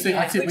answer.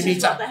 I think we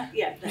need to.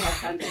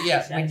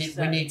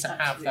 We need to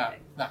have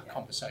that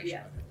conversation.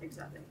 Yeah,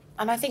 exactly.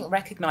 And I think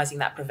recognising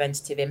that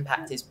preventative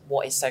impact is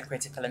what is so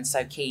critical and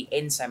so key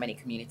in so many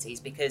communities,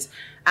 because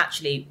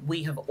actually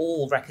we have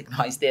all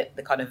recognised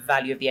the kind of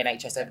value of the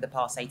NHS over the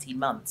past 18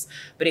 months.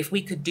 But if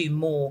we could do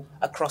more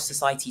across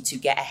society to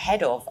get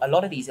ahead of a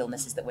lot of these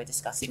illnesses that we're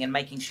discussing, and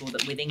making sure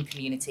that within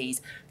communities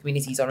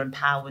are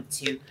empowered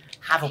to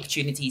have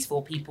opportunities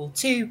for people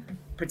to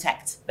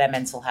protect their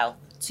mental health,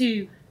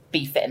 to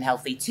be fit and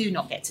healthy, to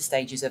not get to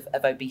stages of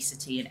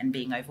obesity and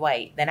being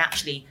overweight, then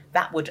actually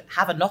that would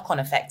have a knock-on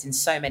effect in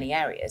so many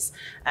areas.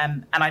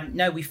 And I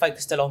know we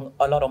focused a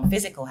lot on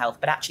physical health,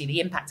 but actually the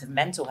impact of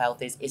mental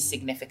health is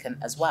significant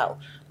as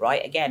well,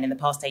 right? Again, in the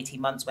past 18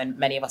 months, when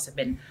many of us have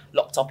been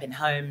locked up in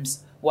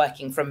homes,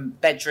 working from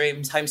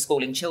bedrooms,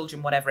 homeschooling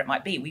children, whatever it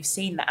might be, we've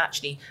seen that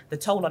actually the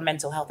toll on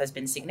mental health has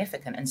been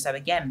significant. And so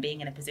again, being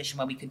in a position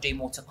where we could do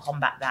more to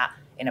combat that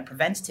in a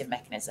preventative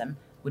mechanism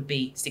would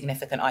be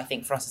significant, I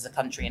think, for us as a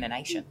country and a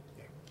nation.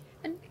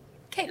 And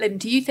Caitlin,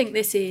 do you think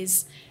this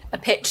is a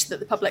pitch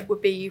that the public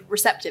would be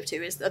receptive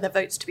to? Are there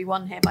votes to be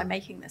won here by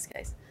making this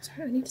case?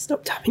 Sorry, I need to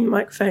stop tapping the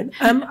microphone.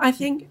 I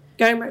think,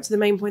 going back to the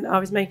main point that I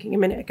was making a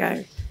minute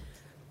ago,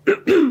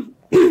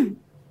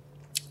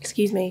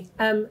 excuse me,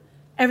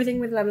 everything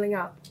with levelling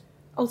up,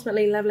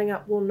 ultimately levelling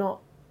up will not,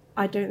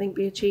 I don't think,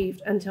 be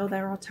achieved until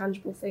there are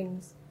tangible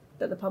things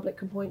that the public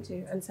can point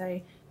to and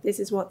say, this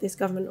is what this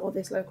government or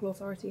this local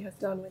authority has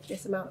done with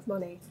this amount of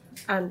money,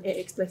 and it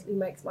explicitly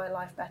makes my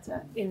life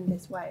better in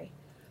this way.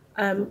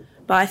 But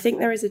I think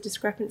there is a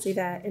discrepancy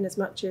there, in as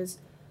much as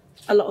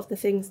a lot of the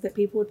things that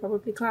people would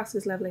probably class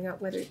as levelling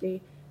up, whether it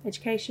be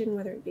education,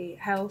 whether it be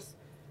health,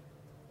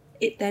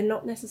 they're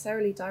not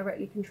necessarily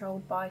directly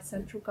controlled by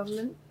central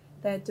government.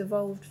 They're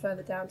devolved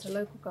further down to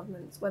local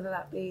governments, whether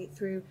that be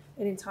through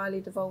an entirely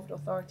devolved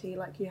authority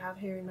like you have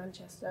here in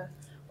Manchester,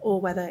 or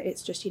whether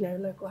it's just,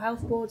 local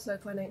health boards,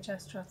 local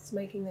NHS trusts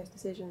making those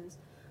decisions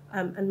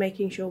and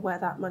making sure where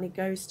that money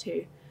goes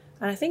to.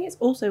 And I think it's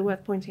also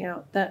worth pointing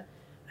out that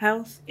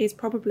health is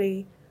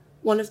probably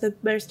one of the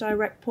most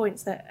direct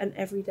points that an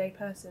everyday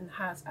person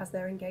has as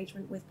their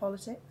engagement with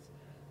politics.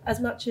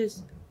 As much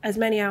as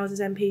many hours as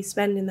MPs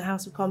spend in the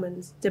House of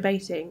Commons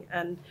debating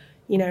and,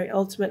 you know,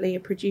 ultimately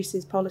it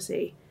produces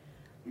policy.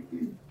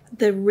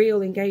 The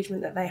real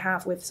engagement that they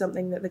have with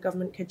something that the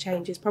government could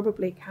change is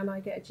probably, can I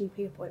get a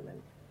GP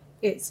appointment?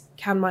 It's,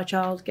 can my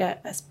child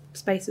get a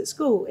space at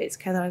school? It's,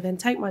 can I then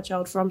take my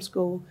child from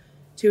school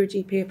to a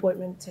GP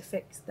appointment to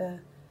fix the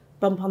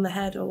bump on the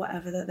head or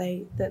whatever that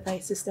they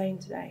sustain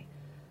today?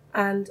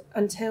 And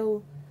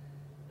until,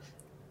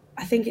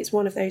 I think it's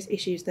one of those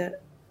issues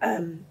that,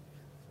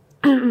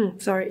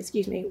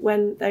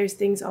 when those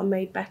things are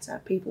made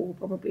better, people will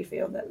probably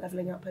feel that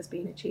levelling up has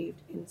been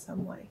achieved in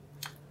some way.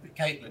 But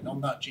Caitlin,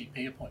 on that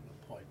GP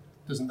appointment point,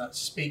 doesn't that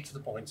speak to the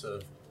point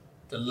of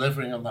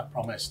delivering on that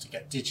promise to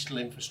get digital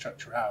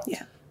infrastructure out?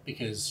 Yeah.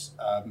 Because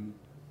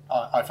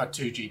I've had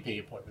 2 GP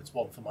appointments,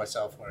 one for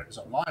myself where it was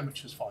online,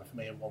 which was fine for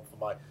me, and one for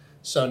my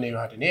son who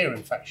had an ear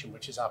infection,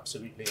 which is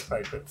absolutely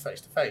appropriate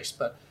face-to-face.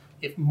 But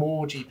if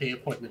more GP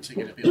appointments are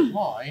going to be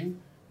online,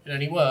 it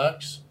only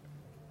works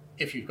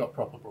if you've got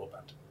proper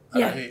broadband.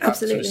 And Yeah, I think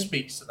absolutely. that sort of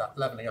speaks to that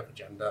levelling up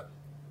agenda.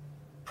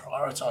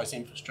 Prioritise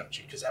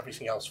infrastructure because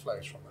everything else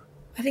flows from that.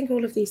 I think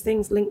all of these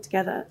things link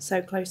together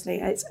so closely.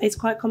 It's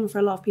quite common for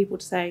a lot of people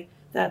to say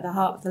that at the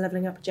heart of the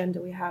levelling up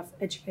agenda we have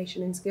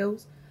education and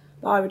skills,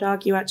 but I would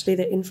argue actually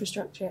that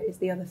infrastructure is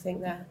the other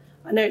thing there.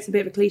 I know it's a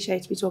bit of a cliche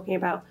to be talking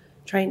about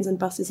trains and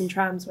buses and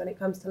trams when it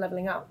comes to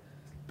levelling up,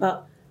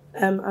 but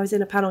I was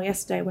in a panel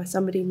yesterday where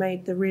somebody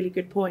made the really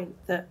good point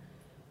that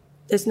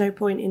there's no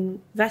point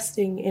in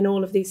investing in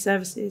all of these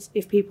services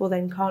if people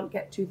then can't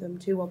get to them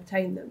to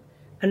obtain them.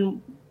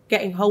 And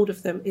getting hold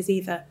of them is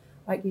either,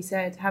 like you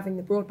said, having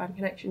the broadband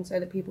connection so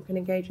that people can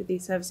engage with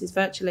these services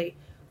virtually,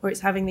 or it's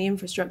having the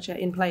infrastructure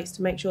in place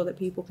to make sure that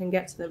people can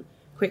get to them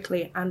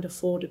quickly and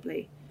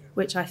affordably,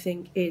 which I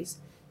think is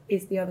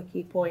the other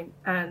key point.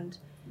 And,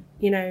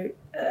 you know,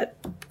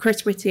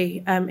 Chris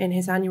Whitty, in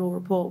his annual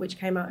report, which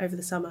came out over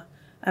the summer,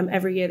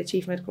 every year the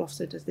Chief Medical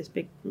Officer does this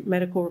big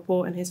medical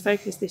report, and his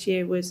focus this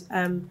year was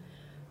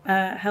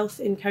health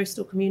in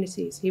coastal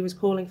communities. He was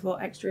calling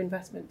for extra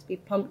investment to be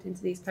pumped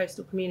into these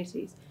coastal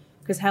communities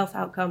because health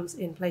outcomes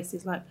in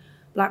places like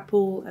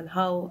Blackpool and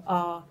Hull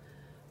are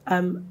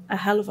a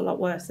hell of a lot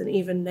worse than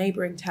even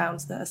neighbouring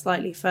towns that are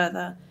slightly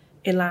further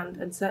inland,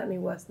 and certainly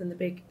worse than the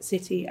big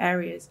city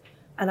areas.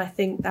 And I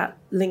think that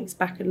links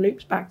back and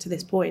loops back to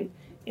this point,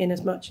 in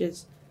as much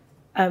as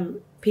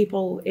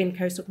people in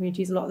coastal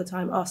communities a lot of the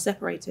time are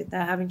separated.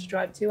 They're having to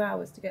drive 2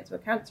 hours to get to a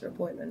cancer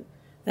appointment.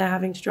 They're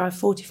having to drive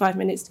 45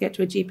 minutes to get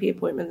to a GP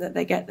appointment that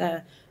they get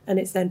there, and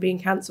it's then being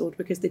cancelled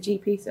because the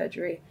GP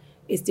surgery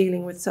is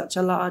dealing with such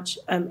a large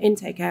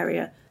intake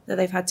area that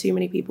they've had too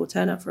many people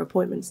turn up for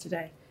appointments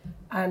today.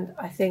 And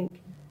I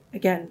think,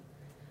 again,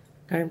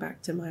 going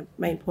back to my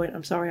main point,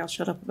 I'm sorry, I'll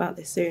shut up about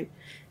this soon,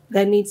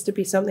 there needs to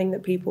be something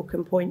that people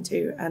can point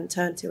to and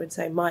turn to and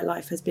say, my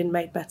life has been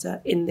made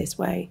better in this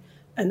way,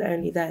 and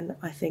only then,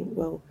 I think,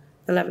 will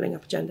the levelling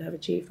up agenda have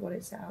achieved what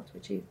it set out to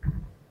achieve.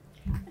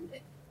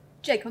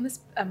 Jake, on this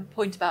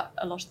point about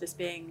a lot of this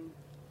being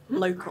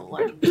local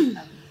and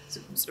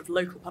sort of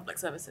local public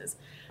services,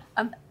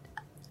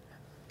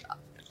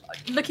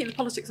 looking at the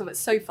politics of it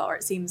so far,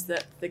 it seems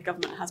that the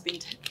government has been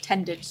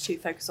tended to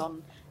focus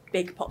on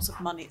big pots of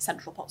money,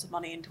 central pots of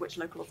money into which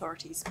local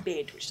authorities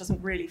bid, which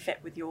doesn't really fit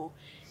with your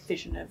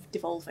vision of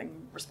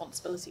devolving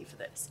responsibility for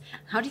this.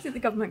 How do you think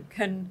the government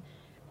can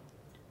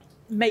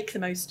make the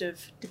most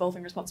of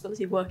devolving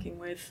responsibility, working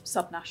with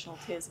subnational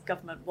tiers of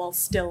government while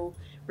still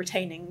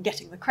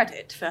getting the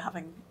credit for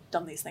having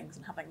done these things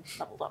and having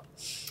levelled up?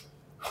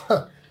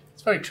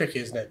 It's very tricky,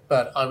 isn't it?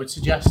 But I would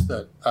suggest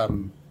that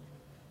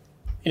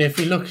if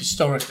we look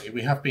historically,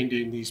 we have been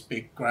doing these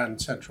big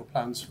grand central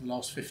plans for the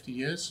last 50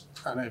 years,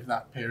 and over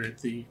that period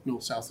the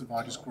north-south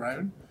divide has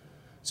grown.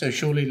 So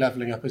surely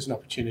levelling up is an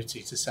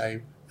opportunity to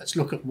say, let's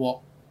look at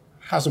what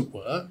hasn't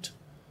worked,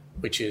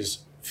 which is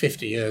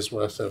 50 years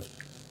worth of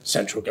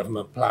central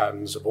government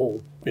plans of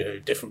all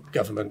different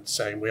governments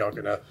saying we are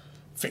going to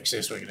fix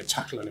this, we're going to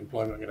tackle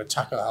unemployment, we're going to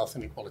tackle health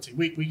inequality.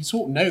 We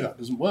sort of know that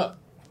doesn't work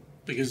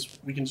because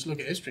we can just look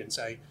at history and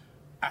say,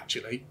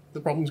 actually, the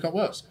problem's got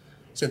worse.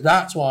 So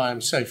that's why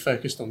I'm so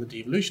focused on the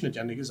devolution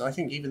agenda, because I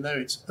think even though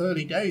it's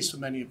early days for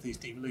many of these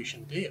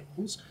devolution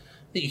deals,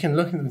 that you can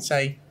look at them and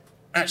say,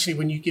 actually,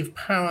 when you give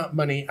power,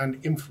 money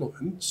and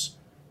influence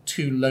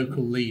to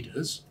local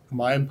leaders,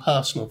 my own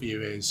personal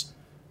view is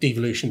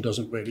devolution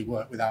doesn't really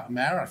work without a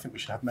mayor. I think we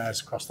should have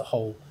mayors across the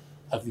whole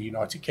of the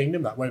United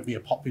Kingdom. That won't be a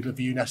popular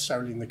view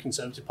necessarily in the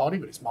Conservative Party,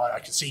 but it's I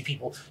can see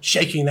people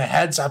shaking their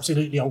heads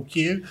absolutely on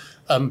cue.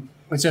 And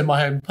so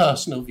my own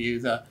personal view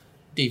that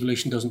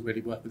devolution doesn't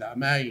really work without a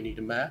mayor, you need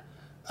a mayor.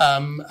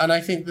 And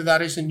I think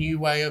that is a new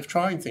way of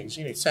trying things.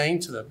 Saying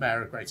to the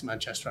Mayor of Greater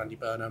Manchester, Andy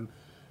Burnham,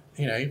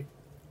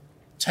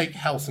 take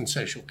health and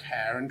social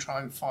care and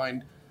try and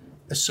find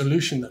a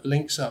solution that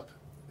links up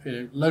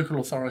local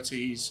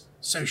authorities,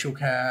 social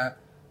care,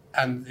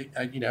 and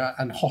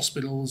and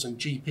hospitals and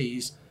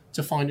GPs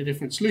to find a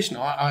different solution.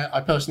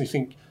 I personally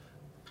think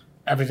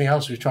everything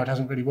else we've tried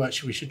hasn't really worked,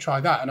 so we should try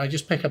that. And I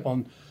just pick up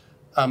on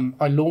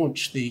I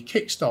launched the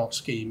Kickstart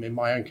scheme in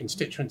my own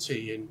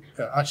constituency, in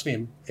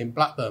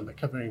Blackburn, but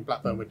covering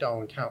Blackburn with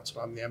Darwen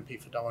Council. I'm the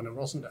MP for Darwen and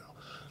Rosendale.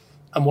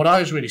 And what I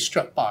was really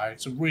struck by,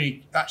 it's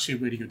actually a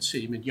really good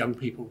scheme, and young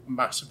people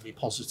massively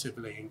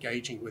positively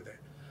engaging with it.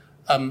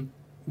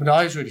 What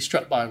I was really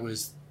struck by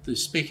was the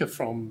speaker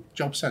from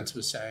Job Centre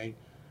was saying,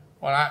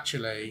 well,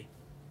 actually,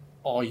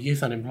 our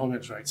youth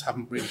unemployment rates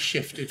haven't really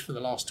shifted for the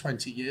last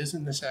 20 years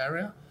in this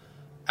area.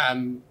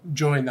 And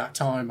during that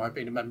time, I've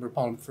been a Member of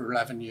Parliament for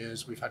 11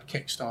 years. We've had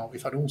Kickstart,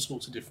 we've had all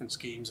sorts of different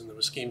schemes, and there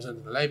were schemes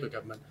under the Labour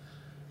government.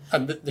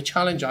 And the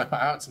challenge I put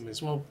out to them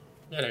is, well,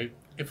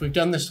 if we've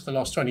done this for the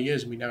last 20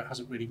 years and we know it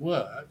hasn't really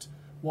worked,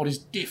 what is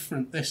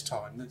different this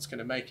time that's going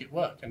to make it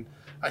work? And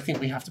I think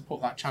we have to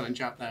put that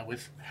challenge out there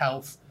with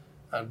health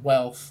and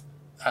wealth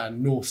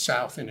and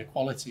north-south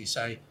inequality.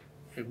 Say,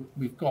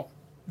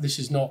 this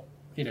is not,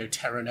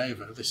 terra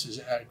nova. This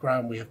is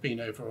ground we have been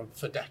over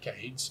for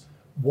decades.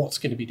 What's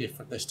going to be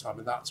different this time?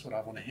 And that's what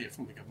I want to hear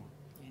from the government.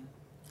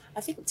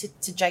 I think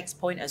to Jake's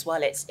point as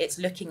well, it's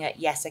looking at,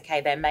 yes,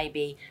 okay, there may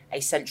be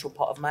a central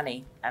pot of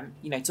money.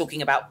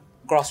 Talking about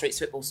grassroots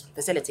football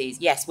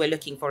facilities, yes, we're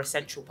looking for a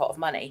central pot of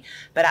money,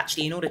 but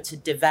actually in order to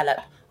develop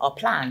our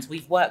plans,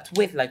 we've worked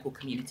with local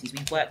communities,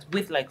 we've worked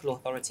with local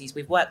authorities,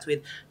 we've worked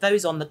with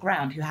those on the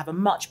ground who have a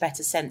much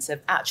better sense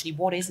of actually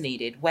what is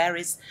needed, where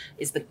is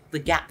the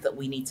gap that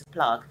we need to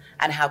plug,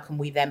 and how can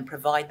we then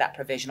provide that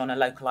provision on a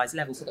localised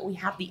level so that we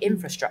have the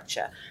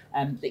infrastructure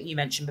that you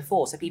mentioned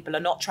before, so people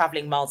are not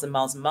travelling miles and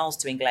miles and miles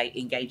to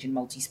engage in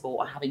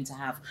multi-sport, or having to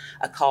have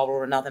a car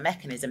or another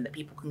mechanism, that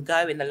people can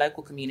go in the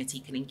local community,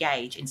 can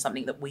engage in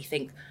something that we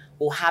think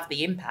will have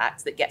the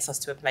impact that gets us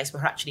to a place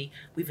where actually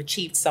we've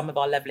achieved some of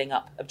our levelling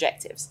up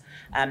objectives.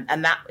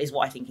 And that is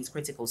what I think is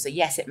critical. So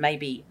yes, it may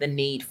be the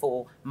need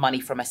for money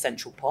from a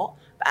central pot,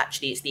 but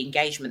actually it's the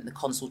engagement, the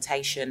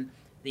consultation,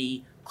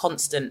 the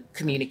constant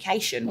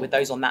communication with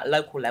those on that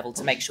local level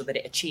to make sure that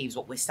it achieves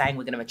what we're saying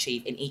we're going to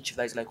achieve in each of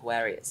those local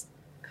areas.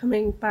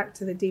 Coming back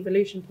to the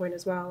devolution point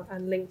as well,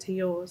 and linked to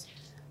yours,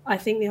 I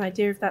think the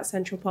idea of that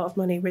central pot of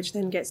money, which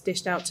then gets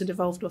dished out to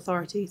devolved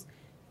authorities,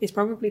 is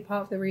probably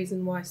part of the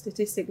reason why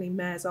statistically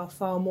mayors are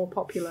far more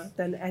popular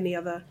than any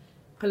other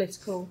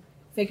political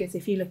figures.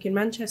 If you look in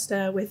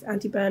Manchester with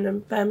Andy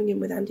Burnham,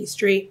 Birmingham with Andy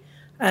Street,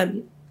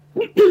 my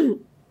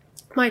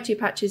two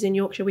patches in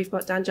Yorkshire, we've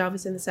got Dan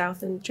Jarvis in the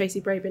south and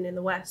Tracy Brabin in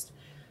the west.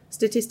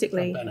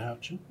 Statistically, Ben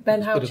Houchen.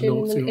 Ben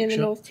Houchen in the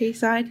North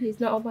Teesside. He's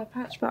not on my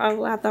patch, but I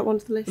will add that one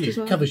to the list as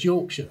well. It covers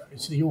Yorkshire.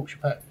 It's the Yorkshire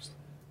Post.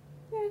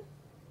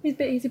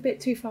 He's a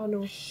bit too far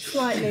north,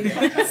 slightly.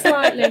 I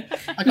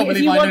can't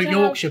believe I know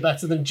Yorkshire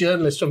better than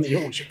journalists from the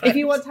Yorkshire Post. If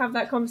you want to have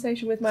that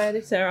conversation with my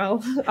editor,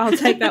 I'll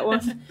take that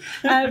one.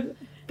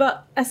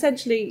 But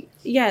essentially,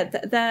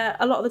 they're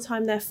a lot of the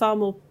time they're far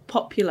more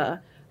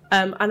popular,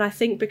 and I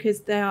think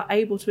because they are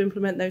able to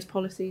implement those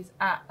policies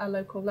at a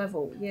local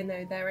level,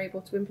 they're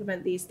able to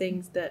implement these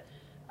things that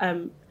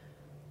are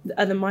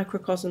the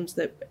microcosms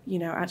that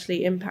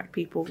actually impact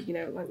people.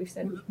 Like we've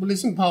said. Well,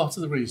 isn't part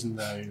of the reason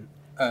though?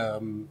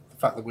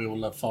 The fact that we all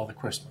love Father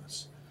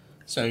Christmas.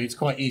 So it's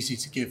quite easy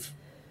to give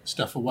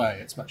stuff away.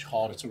 It's much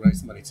harder to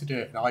raise the money to do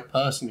it. And I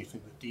personally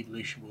think that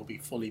devolution will be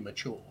fully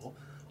mature,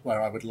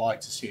 where I would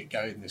like to see it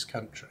go in this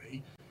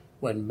country,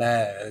 when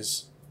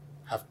mayors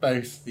have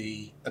both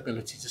the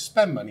ability to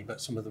spend money,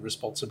 but some of the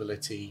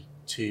responsibility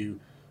to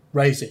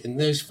raise it. In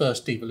those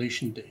first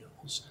devolution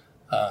deals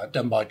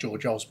done by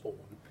George Osborne,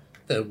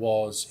 there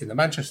was, in the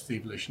Manchester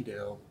devolution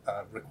deal,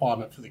 a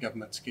requirement for the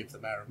government to give the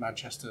Mayor of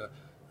Manchester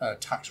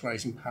tax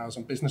raising powers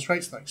on business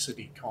rates, like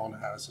Sadiq Khan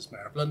has as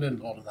Mayor of London.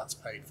 A lot of that's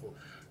paid for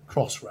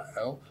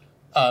Crossrail.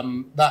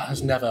 That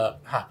has never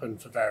happened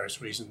for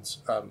various reasons,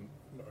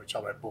 which I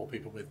won't bore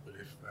people with, but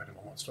if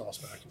anyone wants to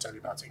ask me, I can tell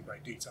you about it in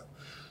great detail.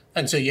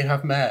 And so you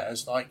have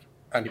mayors like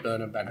Andy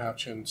Burnham, Ben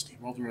Houchen, Steve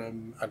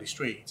Rotherham, Andy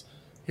Street,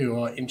 who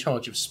are in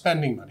charge of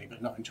spending money,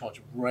 but not in charge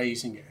of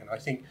raising it. And I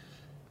think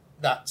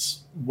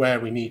that's where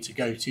we need to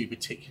go to,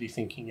 particularly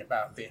thinking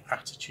about the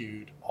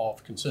attitude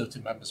of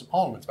Conservative members of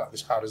Parliament about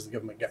this. How does the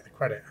government get the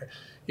credit?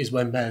 Is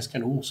when mayors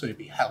can also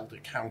be held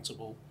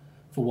accountable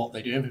for what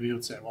they do. And people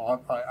would say,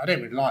 well, I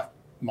don't really like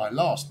my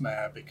last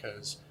mayor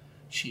because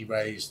she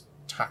raised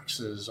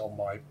taxes on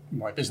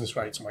my business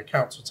rates and my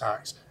council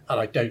tax,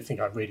 and I don't think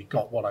I really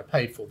got what I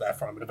paid for,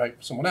 therefore I'm going to vote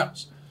for someone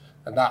else.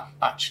 And that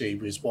actually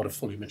was what a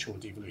fully mature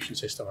devolution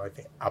system, I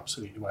think,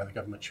 absolutely where the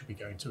government should be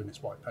going to in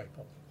its white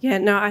paper. Yeah,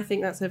 no, I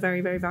think that's a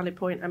very, very valid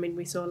point. I mean,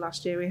 we saw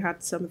last year we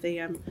had some of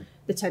the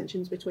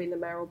tensions between the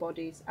mayoral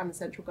bodies and the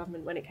central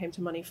government when it came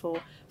to money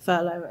for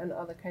furlough and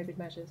other COVID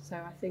measures. So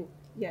I think,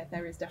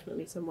 there is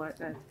definitely some work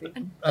there to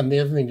do. And the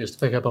other thing, just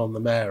to pick up on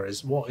the mayor,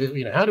 is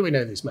how do we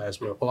know these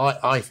mayors work? Well,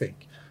 I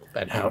think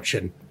Ben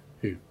Houchen,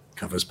 who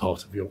covers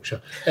part of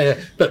Yorkshire,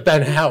 but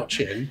Ben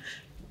Houchen,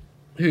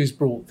 who's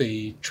brought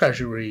the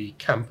Treasury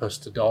campus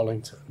to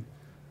Darlington,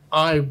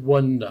 I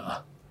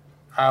wonder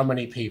how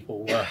many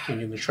people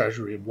working in the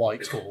Treasury in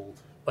Whitehall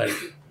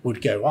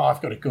would go,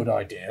 I've got a good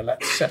idea,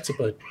 let's set up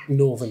a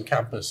northern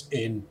campus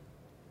in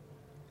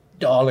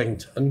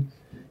Darlington.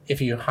 if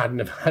you hadn't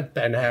have had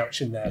Ben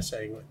Houch in there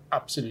saying it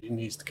absolutely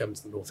needs to come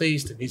to the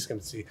northeast, it needs to come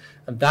to the,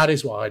 and that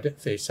is why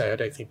they say I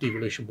don't think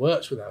devolution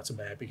works without a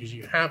mayor, because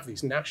you have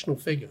these national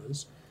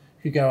figures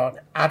who go out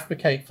and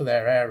advocate for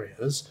their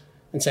areas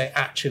and say,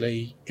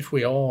 actually, if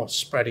we are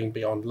spreading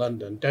beyond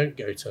London, don't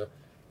go to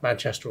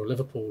Manchester or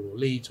Liverpool or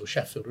Leeds or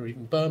Sheffield or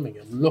even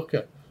Birmingham. Look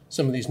at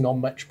some of these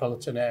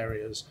non-metropolitan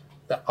areas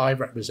that I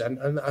represent,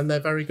 and they're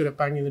very good at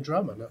banging the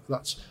drum, and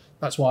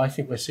that's why I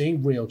think we're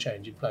seeing real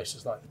change in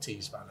places like the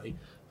Tees Valley.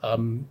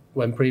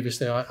 When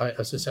previously,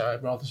 as I say, I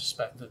rather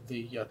suspect that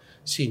the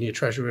senior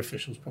Treasury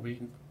officials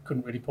probably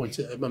couldn't really point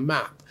at a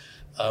map.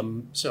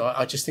 So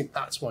I just think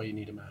that's why you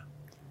need a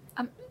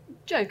mayor.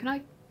 Jo, can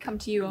I come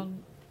to you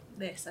on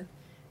this?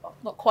 Well,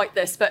 not quite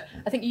this, but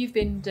I think you've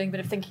been doing a bit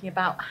of thinking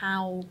about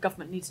how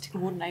government needs to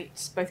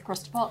coordinate both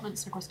across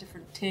departments and across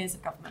different tiers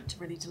of government to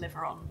really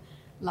deliver on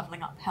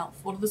levelling up health.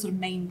 What are the sort of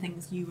main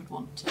things you would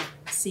want to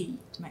see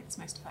to make this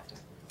most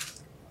effective?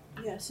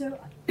 Yeah, so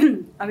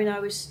I mean, I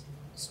was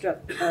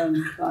struck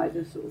by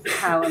the sort of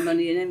power,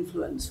 money and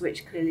influence,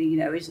 which clearly, you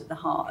know, is at the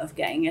heart of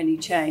getting any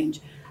change.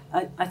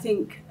 I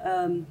think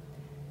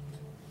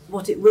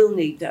what it will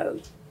need, though,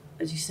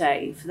 as you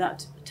say, for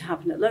that to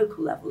happen at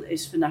local level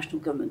is for national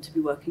government to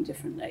be working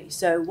differently.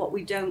 So what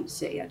we don't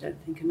see, I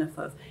don't think enough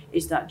of,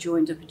 is that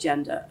joined up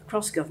agenda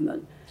across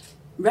government,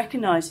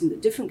 recognising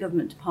that different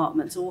government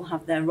departments all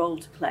have their role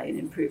to play in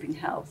improving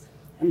health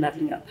and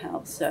levelling up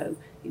health. So,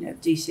 you know,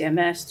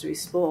 DCMS through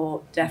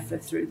sport,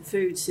 DEFRA through the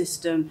food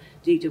system,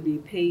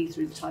 DWP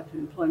through the type of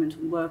employment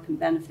and work and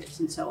benefits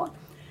and so on.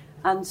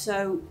 And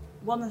so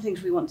one of the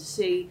things we want to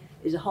see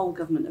is a whole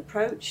government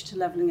approach to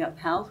levelling up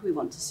health. We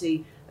want to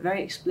see a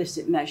very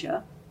explicit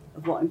measure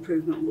of what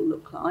improvement will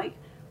look like.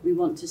 We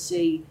want to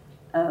see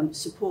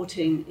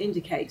supporting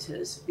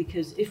indicators,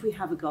 because if we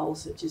have a goal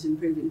such as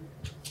improving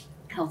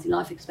healthy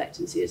life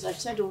expectancy, as I've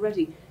said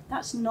already,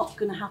 that's not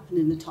going to happen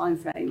in the time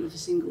frame of a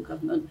single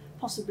government,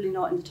 possibly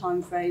not in the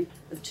time frame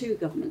of two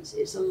governments.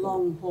 It's a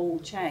long haul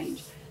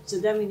change. So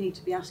then we need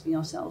to be asking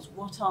ourselves,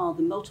 what are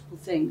the multiple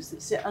things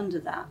that sit under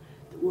that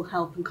that will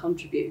help and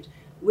contribute?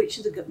 Which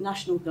are the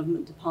national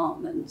government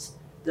departments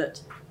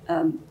that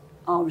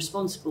are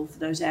responsible for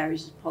those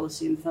areas of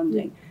policy and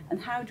funding?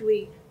 And how do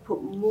we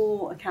put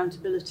more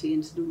accountability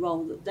into the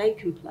role that they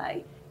can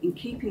play in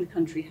keeping the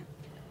country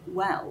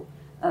well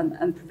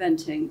and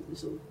preventing,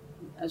 sort of,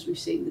 as we've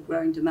seen, the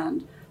growing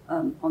demand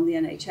on the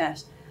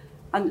NHS?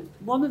 And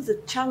one of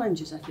the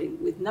challenges, I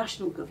think, with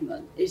national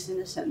government is in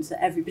a sense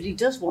that everybody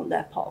does want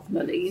their pot of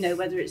money, you know,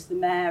 whether it's the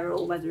mayor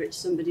or whether it's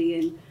somebody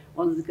in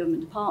one of the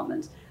government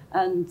departments.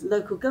 And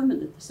Local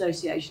Government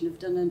Association have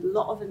done a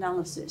lot of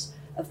analysis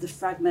of the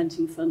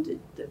fragmenting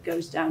funding that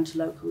goes down to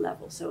local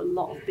level. So a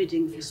lot of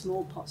bidding for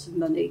small pots of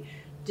money,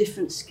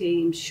 different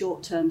schemes,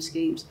 short-term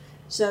schemes.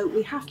 So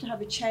we have to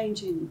have a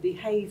change in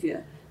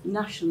behaviour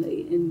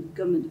nationally in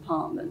government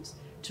departments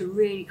to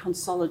really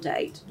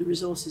consolidate the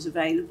resources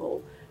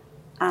available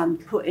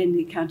and put in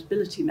the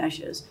accountability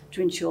measures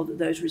to ensure that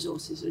those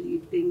resources are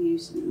being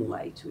used in a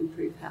way to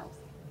improve health.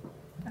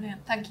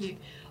 Brilliant, thank you.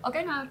 I'll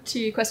go now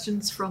to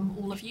questions from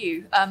all of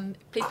you.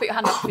 Please put your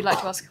hand up if you'd like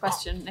to ask a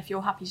question. If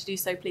you're happy to do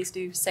so, please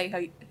do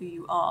say who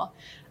you are.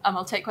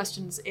 I'll take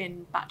questions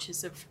in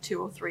batches of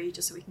 2 or 3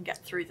 just so we can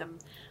get through them.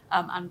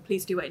 And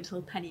please do wait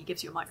until Penny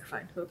gives you a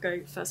microphone. We'll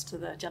go first to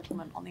the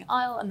gentleman on the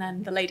aisle and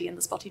then the lady in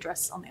the spotty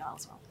dress on the aisle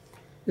as well.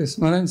 Yes,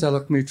 my name's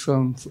Alok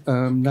Mitra.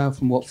 I'm now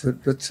from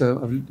Watford, but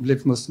I've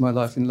lived most of my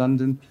life in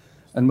London,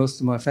 and most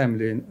of my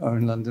family are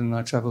in London, and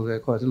I travel there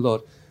quite a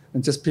lot.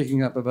 And just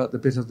picking up about the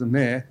bit of the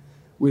mayor,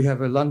 we have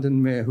a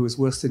London mayor who is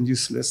worse than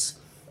useless.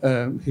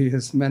 He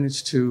has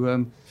managed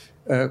to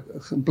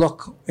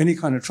block any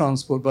kind of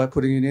transport by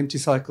putting in empty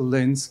cycle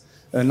lanes.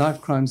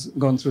 Knife crime's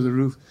gone through the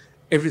roof.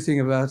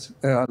 Everything about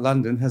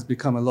London has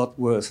become a lot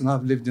worse. And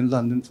I've lived in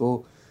London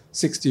for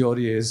 60 odd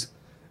years,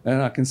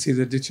 and I can see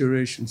the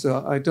deterioration.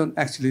 So I don't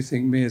actually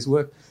think mayors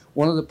work.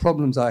 One of the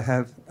problems I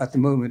have at the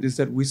moment is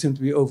that we seem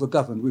to be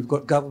over-governed. We've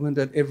got government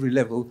at every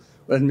level,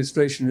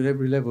 administration at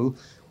every level.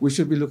 We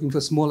should be looking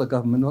for smaller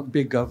government, not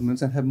big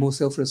governments, and have more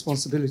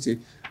self-responsibility.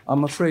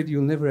 I'm afraid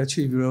you'll never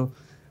achieve your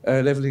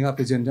levelling up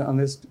agenda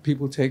unless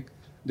people take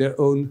their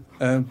own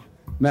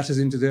matters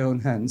into their own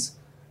hands.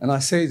 And I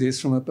say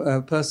this from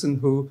a person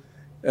who,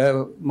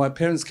 my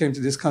parents came to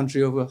this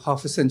country over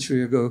half a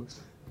century ago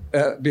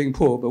being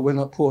poor, but we're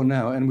not poor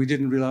now, and we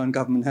didn't rely on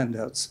government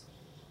handouts.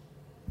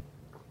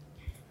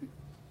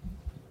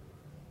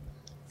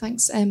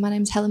 Thanks. My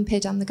name's Helen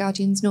Pidd. I'm the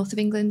Guardian's North of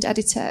England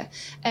editor.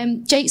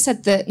 Jake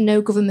said that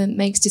no government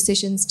makes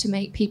decisions to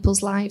make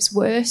people's lives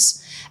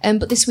worse,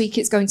 but this week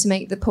it's going to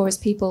make the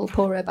poorest people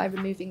poorer by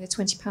removing the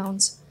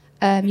 £20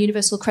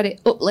 universal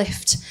credit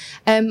uplift.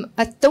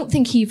 I don't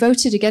think he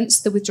voted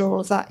against the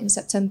withdrawal of that in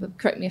September.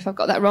 Correct me if I've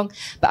got that wrong.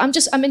 But I'm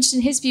interested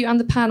in his view and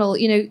the panel.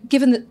 You know,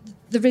 given that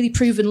the really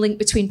proven link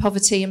between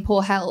poverty and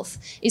poor health,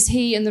 is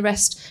he and the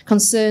rest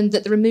concerned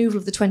that the removal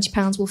of the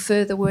 £20 will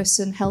further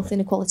worsen health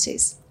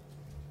inequalities?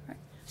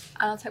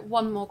 I'll take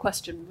one more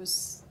question.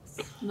 Was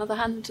another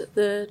hand?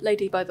 The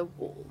lady by the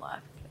wall there,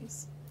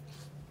 please.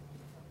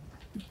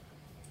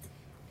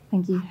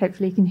 Thank you.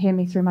 Hopefully you can hear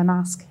me through my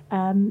mask.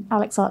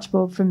 Alex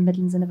Archibald from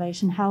Midlands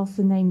Innovation Health.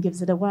 The name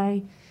gives it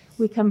away.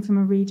 We come from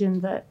a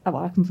region that, I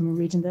come from a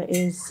region that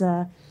is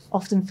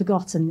often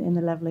forgotten in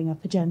the levelling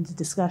up agenda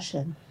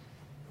discussion.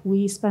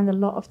 We spend a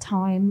lot of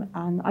time,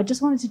 and I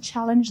just wanted to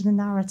challenge the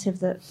narrative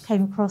that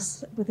came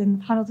across within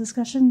the panel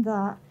discussion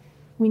that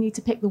we need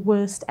to pick the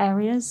worst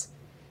areas.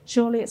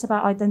 Surely it's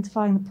about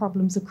identifying the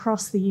problems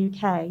across the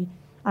UK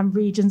and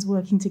regions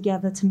working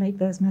together to make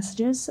those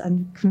messages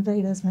and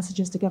convey those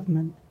messages to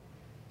government.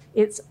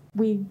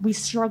 We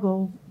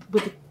struggle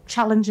with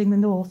challenging the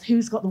North.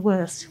 Who's got the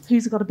worst?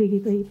 Who's got to be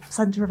the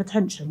centre of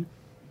attention?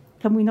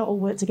 Can we not all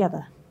work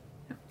together?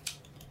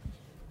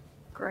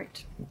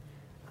 Great.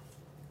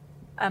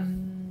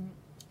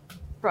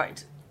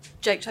 Right.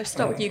 Jake, shall I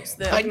start with you? Because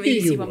the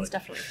easy one's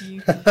definitely for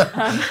you.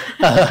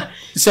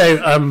 So,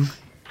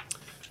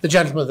 the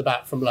gentleman at the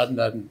back from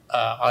London,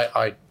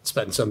 I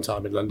spend some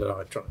time in London.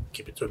 I try to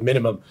keep it to a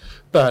minimum.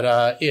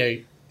 But,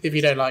 if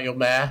you don't like your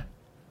mayor,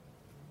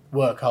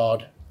 work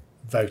hard,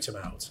 vote him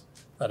out.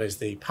 That is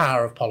the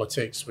power of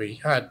politics. We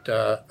had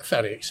a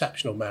fairly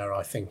exceptional mayor,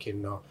 I think,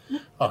 in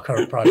our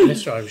current Prime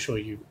Minister. I'm sure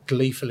you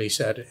gleefully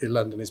said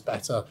London is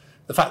better.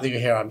 The fact that you're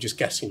here, I'm just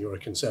guessing you're a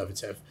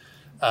Conservative.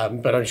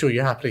 But I'm sure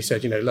you happily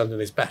said, London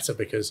is better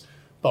because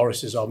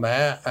Boris is our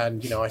mayor.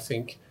 And, I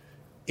think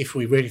if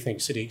we really think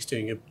Sadiq's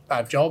doing a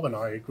bad job, and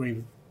I agree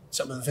with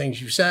some of the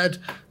things you've said,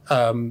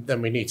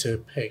 then we need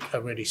to pick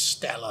a really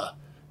stellar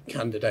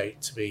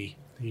candidate to be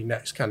the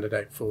next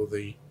candidate for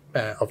the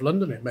Mayor of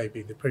London. It may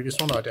be the previous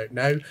one, I don't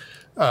know,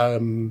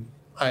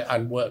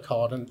 and work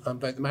hard and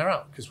vote the mayor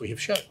out, because we have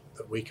shown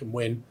that we can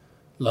win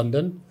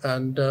London,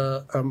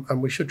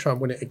 and we should try and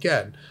win it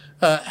again.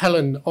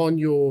 Helen, on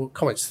your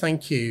comments,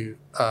 thank you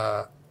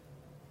for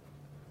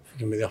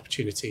giving me the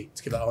opportunity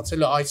to give that answer.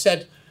 Look, I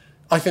said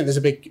I think there's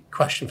a big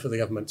question for the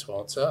government to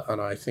answer, and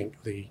I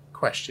think the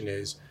question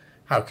is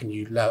how can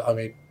you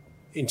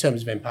in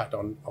terms of impact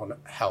on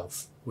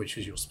health, which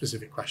is your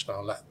specific question,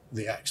 I'll let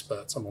the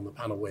experts I'm on the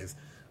panel with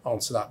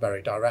answer that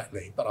very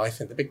directly. But I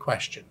think the big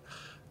question,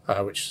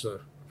 which is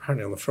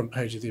apparently on the front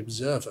page of The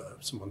Observer,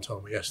 someone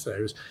told me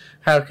yesterday, was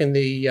how can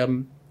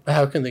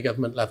the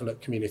government level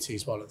up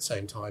communities while at the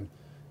same time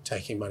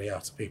taking money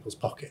out of people's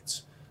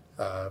pockets,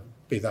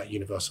 be that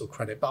universal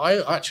credit. But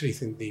I actually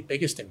think the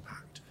biggest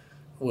impact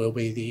will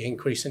be the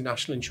increase in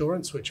national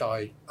insurance, which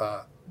I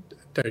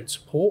don't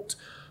support.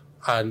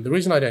 And the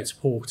reason I don't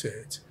support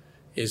it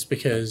is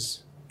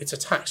because it's a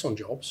tax on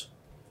jobs,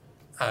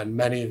 and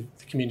many of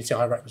the community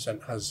I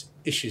represent has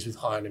issues with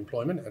high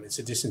unemployment, and it's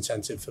a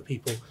disincentive for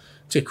people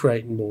to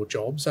create more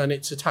jobs, and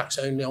it's a tax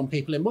only on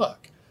people in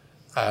work.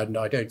 And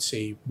I don't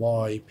see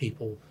why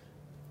people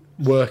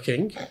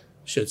working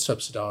should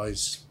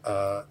subsidise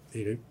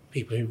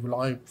people who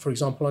rely, for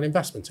example, on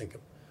investment income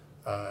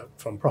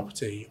from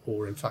property,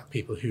 or in fact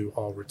people who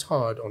are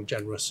retired on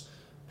generous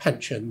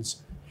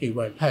pensions who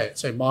won't pay it.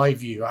 So my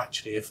view,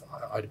 actually, if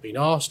I'd have been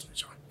asked,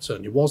 which I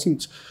certainly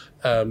wasn't,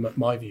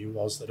 my view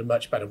was that a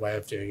much better way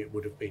of doing it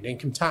would have been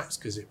income tax,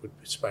 because it would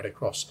be spread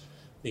across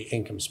the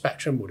income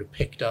spectrum, would have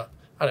picked up.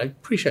 And I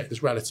appreciate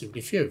there's relatively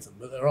few of them,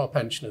 but there are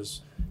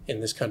pensioners in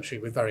this country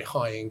with very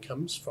high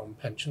incomes from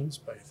pensions,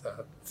 both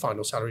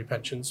final salary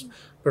pensions,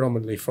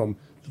 predominantly from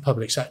the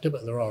public sector,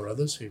 but there are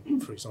others who,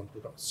 for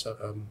example, got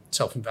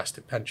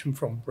self-invested pension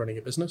from running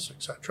a business,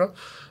 etc.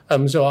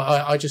 So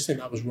I just think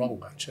that was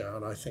wrong, actually,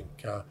 and I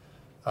think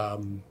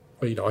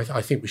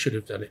I think we should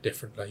have done it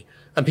differently.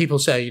 And people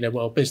say,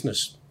 well,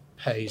 business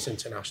pays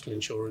international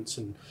insurance,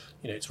 and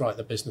it's right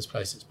that business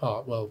plays its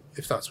part. Well,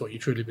 if that's what you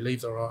truly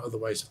believe, there are other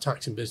ways of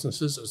taxing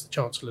businesses, as the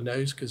Chancellor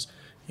knows, because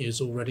he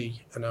has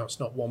already announced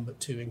not one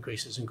but two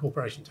increases in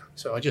corporation tax.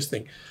 So I just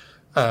think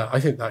I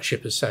think that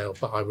ship has sailed,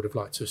 but I would have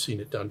liked to have seen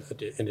it done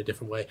in a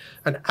different way.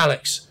 And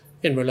Alex,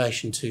 in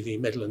relation to the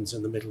Midlands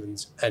and the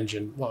Midlands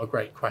engine, what a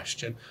great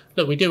question.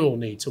 Look, we do all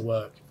need to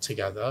work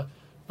together,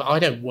 but I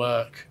don't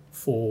work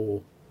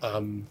for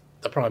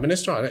the Prime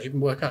Minister. I don't even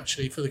work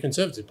actually for the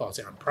Conservative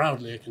Party. I'm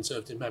proudly a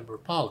Conservative Member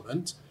of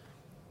Parliament,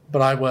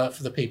 but I work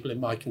for the people in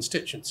my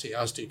constituency,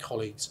 as do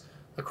colleagues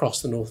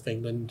across the north of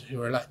England who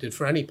are elected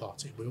for any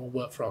party. We all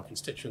work for our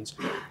constituents.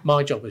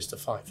 My job is to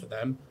fight for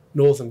them.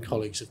 Northern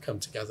colleagues have come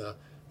together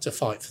to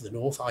fight for the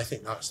north. I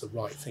think that's the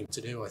right thing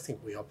to do. I think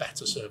we are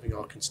better serving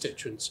our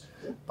constituents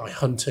by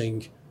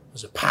hunting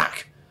as a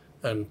pack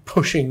and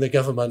pushing the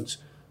government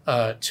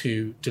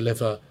to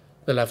deliver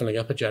the levelling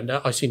up agenda.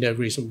 I see no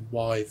reason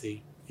why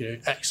the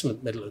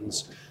excellent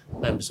Midlands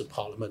members of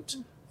Parliament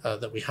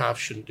that we have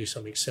shouldn't do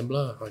something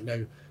similar. I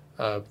know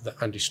that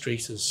Andy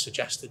Street has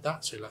suggested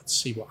that, so let's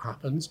see what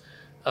happens.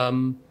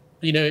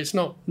 It's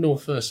not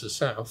north versus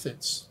south.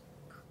 It's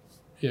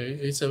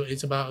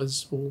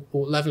about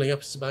or levelling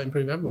up is about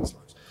improving everyone's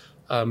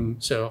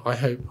lives. So I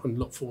hope and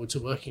look forward to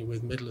working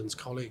with Midlands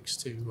colleagues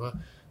to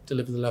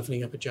deliver the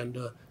levelling up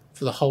agenda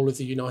for the whole of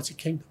the United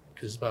Kingdom,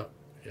 because it's about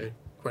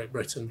Great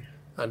Britain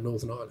and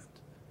Northern Ireland.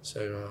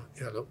 So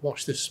look,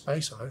 watch this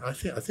space. I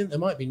think there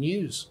might be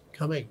news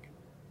coming.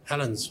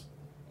 Helen's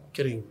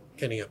getting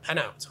getting a pen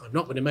out. I'm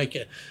not going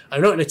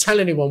to tell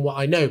anyone what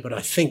I know, but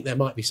I think there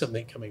might be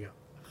something coming up.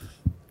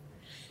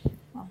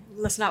 Well,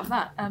 listen out for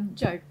that.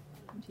 Joe,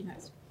 come to you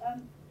next.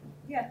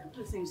 Yeah, a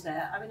couple of things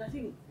there. I mean, I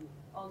think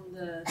on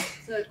the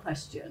third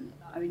question,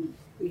 I mean,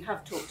 we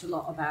have talked a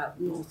lot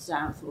about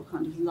north-south or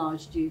kind of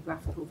large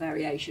geographical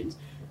variations,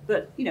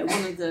 but, you know,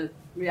 one of the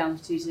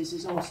realities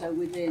is also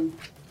within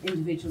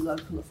individual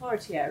local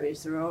authority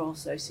areas, there are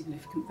also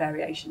significant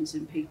variations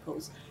in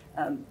people's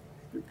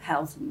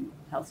health and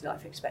healthy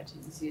life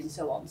expectancy and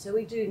so on. So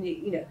we do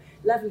need, you know,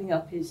 levelling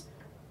up is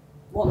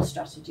one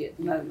strategy at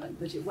the moment,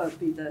 but it won't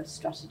be the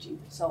strategy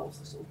that solves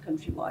the sort of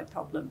countrywide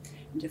problem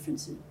and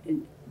difference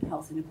in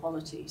health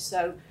inequality.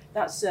 So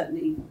that's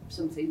certainly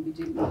something we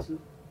do need to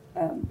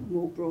look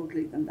more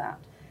broadly than that.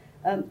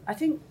 I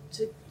think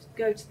to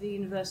go to the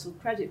universal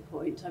credit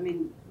point, I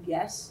mean,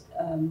 yes,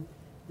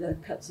 the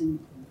cuts in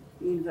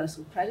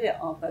universal credit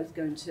are both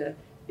going to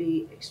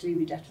be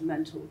extremely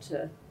detrimental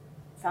to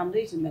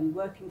families and many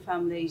working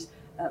families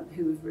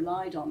who have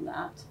relied on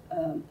that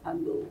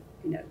and will,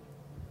 you know,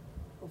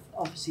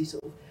 obviously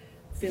sort of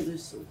feel the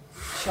sort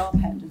of sharp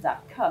end of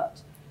that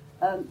cut.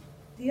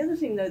 The other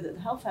thing, though, that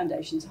the Health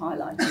Foundation's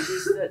highlighted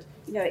is that,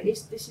 you know,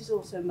 this is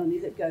also money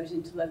that goes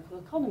into local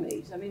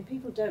economies. I mean,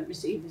 people don't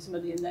receive this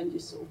money and then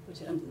just sort of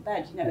put it under the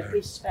bed. You know, it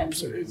is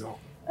spent, it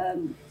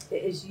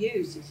is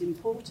used, it's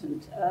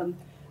important.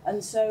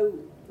 And so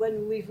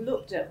when we've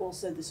looked at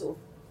also the sort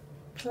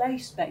of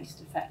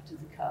place-based effect of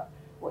the cut,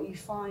 what you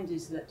find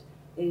is that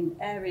in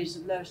areas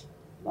of lowest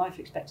life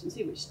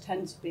expectancy, which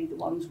tend to be the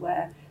ones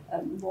where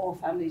more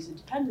families are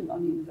dependent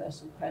on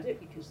universal credit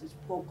because there's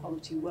poor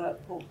quality work,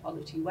 poor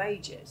quality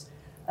wages,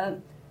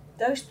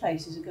 those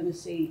places are going to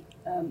see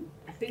a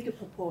bigger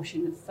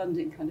proportion of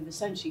funding kind of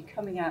essentially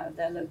coming out of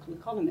their local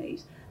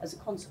economies as a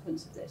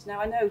consequence of this. Now,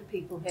 I know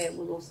people here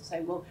will also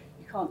say, well,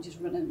 you can't just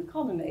run an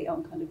economy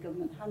on kind of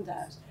government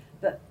handouts,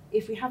 but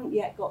if we haven't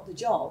yet got the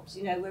jobs,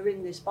 you know, we're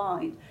in this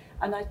bind.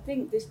 And I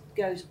think this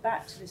goes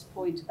back to this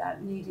point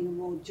about needing a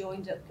more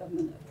joined-up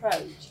government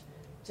approach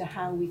to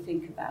how we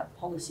think about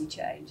policy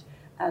change.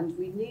 And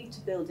we need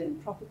to build in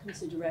proper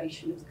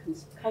consideration of the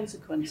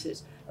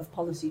consequences of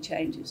policy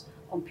changes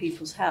on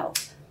people's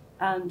health.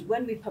 And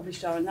when we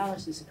published our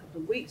analysis a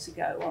couple of weeks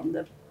ago on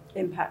the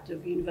impact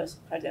of universal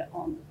credit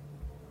on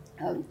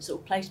sort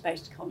of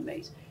place-based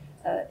economies,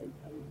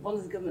 one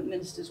of the government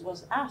ministers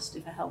was asked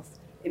if a health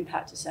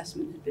impact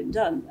assessment had been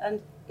done,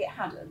 and it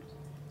hadn't.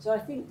 So I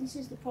think this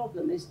is the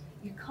problem, is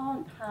you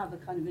can't have a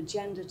kind of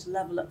agenda to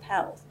level up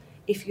health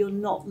if you're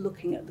not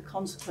looking at the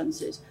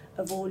consequences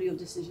of all your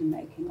decision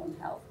making on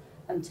health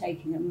and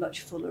taking a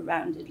much fuller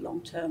rounded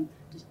long-term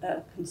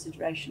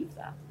consideration of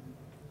that.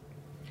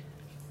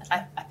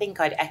 I think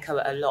I'd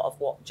echo a lot of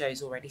what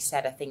Joe's already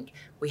said. I think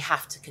we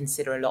have to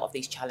consider a lot of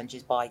these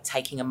challenges by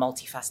taking a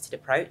multifaceted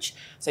approach.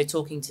 So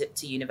talking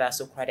to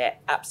universal credit,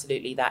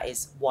 absolutely that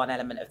is one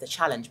element of the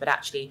challenge. But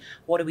actually,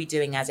 what are we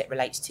doing as it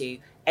relates to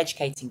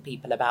educating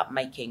people about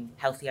making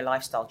healthier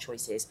lifestyle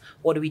choices?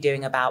 What are we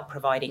doing about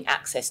providing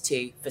access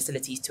to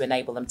facilities to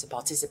enable them to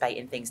participate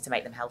in things to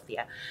make them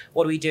healthier?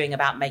 What are we doing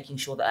about making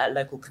sure that at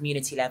local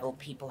community level,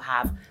 people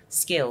have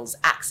skills,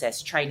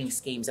 access, training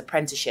schemes,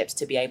 apprenticeships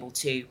to be able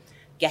to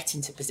get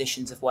into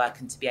positions of work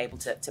and to be able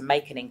to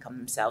make an income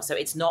themselves? So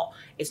it's not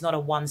a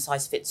one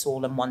size fits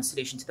all and one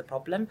solution to the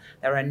problem.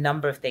 There are a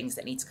number of things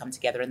that need to come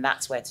together, and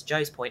that's where, to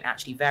Joe's point,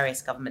 actually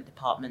various government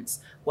departments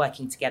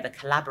working together,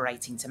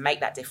 collaborating to make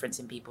that difference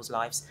in people's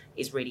lives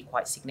is really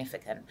quite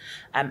significant.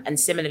 And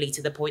similarly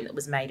to the point that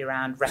was made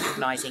around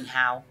recognising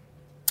how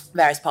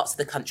various parts of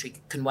the country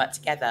can work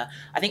together,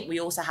 I think we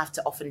also have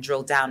to often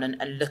drill down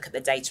and look at the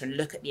data and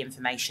look at the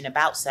information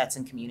about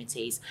certain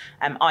communities.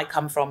 I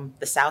come from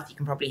the south, you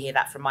can probably hear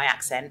that from my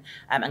accent,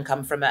 and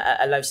come from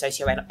a low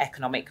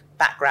socioeconomic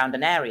background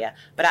and area.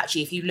 But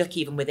actually, if you look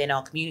even within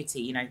our community,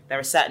 you know, there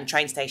are certain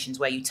train stations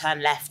where you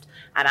turn left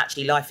and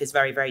actually life is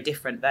very, very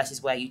different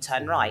versus where you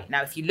turn right.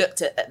 Now, if you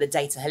looked at the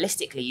data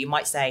holistically, you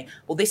might say,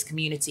 well, this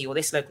community or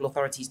this local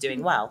authority is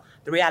doing well.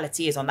 The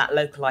reality is, on that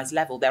localised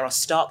level, there are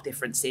stark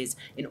differences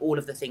in all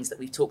of the things that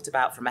we've talked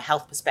about from a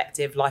health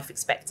perspective, life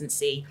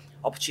expectancy,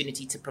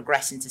 opportunity to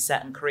progress into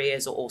certain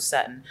careers or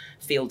certain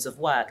fields of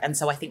work. And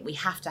so I think we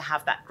have to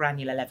have that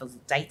granular level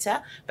of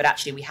data, but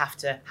actually we have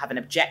to have an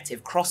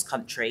objective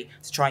cross-country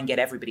to try and get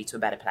everybody to a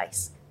better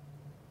place.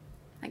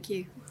 Thank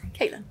you.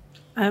 Caitlin?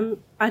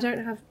 I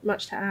don't have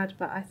much to add,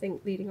 but I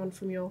think leading on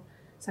from your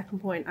second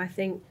point, I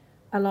think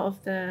a lot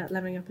of the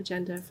levelling up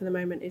agenda for the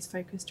moment is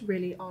focused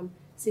really on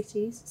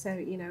cities. So,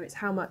 you know, it's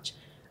how much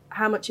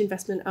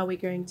investment are we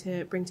going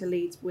to bring to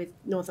Leeds with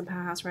Northern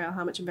Powerhouse Rail?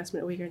 How much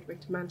investment are we going to bring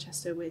to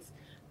Manchester with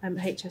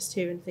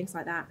HS2 and things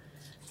like that?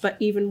 But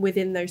even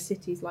within those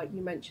cities, like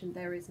you mentioned,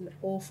 there is an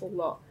awful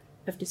lot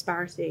of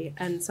disparity,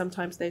 and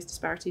sometimes those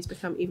disparities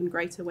become even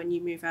greater when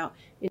you move out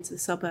into the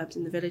suburbs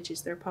and the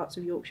villages. There are parts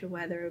of Yorkshire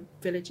where there are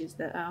villages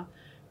that are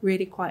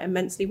really quite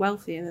immensely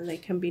wealthy, and then they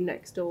can be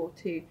next door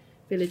to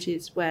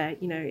villages where,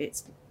 you know,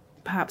 it's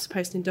perhaps a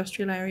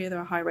post-industrial area. There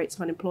are high rates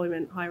of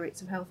unemployment, high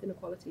rates of health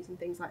inequalities and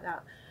things like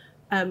that.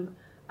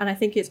 And I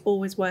think it's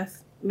always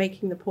worth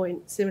making the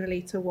point,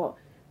 similarly to what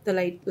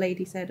the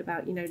lady said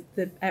about,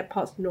 the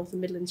parts of the North and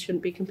Midlands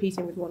shouldn't be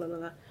competing with one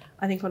another.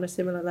 I think on a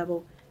similar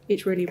level,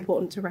 it's really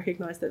important to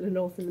recognise that the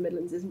North and the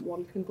Midlands isn't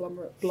one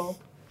conglomerate blob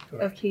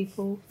of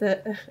people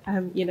that,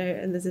 and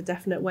there's a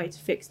definite way to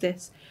fix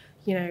this.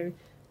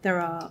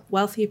 There are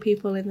wealthier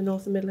people in the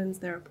North and Midlands,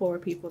 there are poorer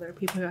people, there are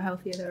people who are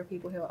healthier, there are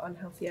people who are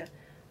unhealthier.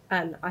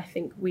 And I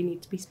think we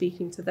need to be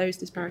speaking to those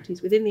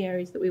disparities within the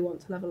areas that we want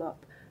to level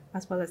up,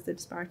 as well as the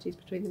disparities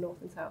between the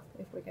North and South,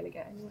 if we're going to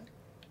get anywhere.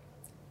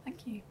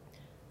 Thank you.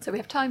 So we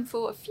have time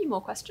for a few more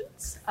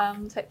questions.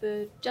 Take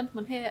the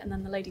gentleman here and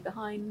then the lady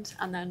behind,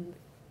 and then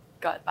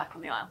go back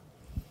on the aisle.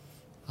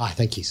 Hi,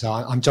 thank you. So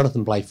I'm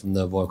Jonathan Blade from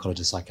the Royal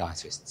College of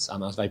Psychiatrists. I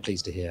was very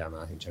pleased to hear,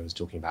 I think Joe was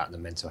talking about the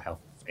mental health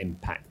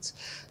impact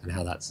and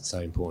how that's so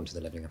important to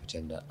the Levelling Up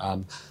agenda.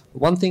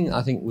 One thing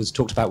I think was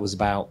talked about was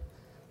about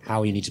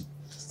how you need to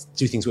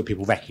do things where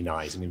people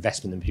recognise and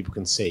investment that people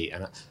can see.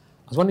 And I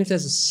was wondering if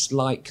there's a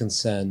slight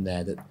concern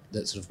there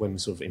that sort of when we're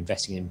sort of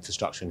investing in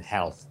infrastructure and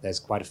health, there's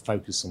quite a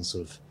focus on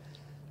sort of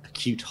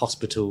acute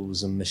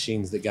hospitals and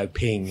machines that go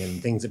ping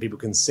and things that people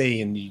can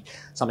see, and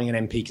something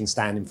an MP can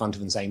stand in front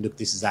of and saying, look,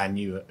 this is our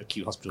new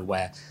acute hospital,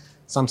 where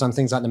sometimes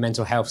things like the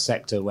mental health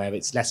sector, where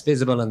it's less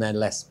visible and then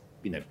less,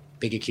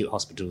 big acute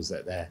hospitals,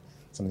 that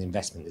some of the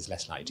investment is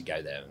less likely to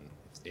go there,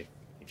 and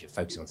if you're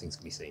focusing on things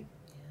can be seen.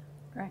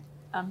 Great.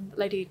 The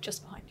lady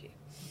just behind you.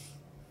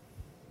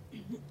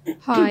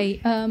 Hi,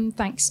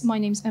 thanks. My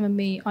name's Emma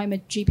Mee. I'm a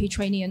GP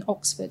trainee in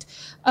Oxford.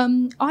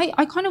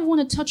 I kind of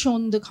want to touch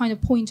on the kind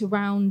of point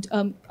around,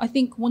 I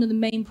think one of the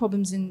main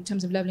problems in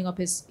terms of levelling up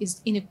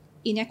is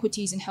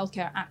inequities in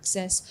healthcare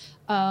access.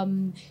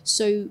 And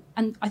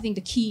I think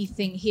the key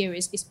thing here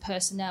is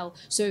personnel.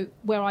 So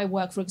where I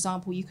work, for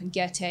example, you can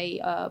get a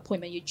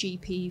appointment, your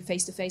GP,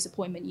 face-to-face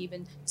appointment,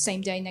 even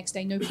same day, next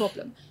day, no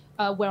problem.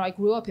 Where I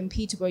grew up in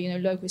Peterborough,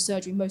 local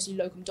surgery, mostly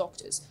locum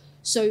doctors.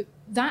 So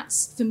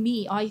that's, for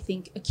me, I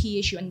think, a key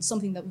issue and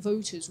something that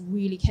voters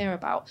really care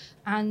about.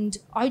 And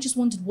I just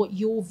wondered what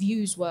your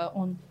views were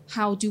on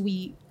how do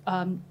we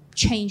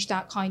change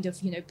that kind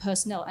of,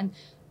 personnel. And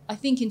I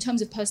think in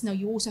terms of personnel,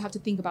 you also have to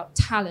think about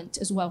talent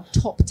as well,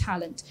 top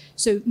talent.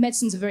 So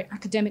medicine's a very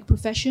academic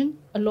profession.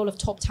 A lot of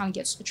top talent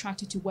gets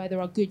attracted to where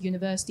there are good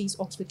universities,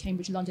 Oxford,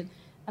 Cambridge, London.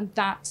 And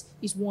that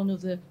is one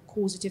of the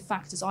causative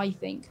factors, I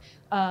think,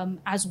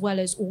 as well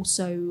as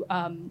also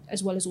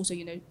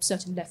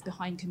certain left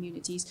behind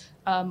communities.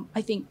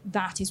 I think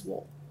that is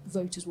what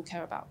voters will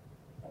care about.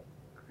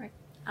 Great.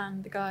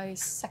 And the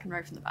guy's second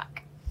row from the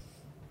back.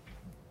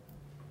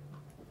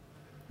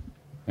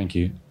 Thank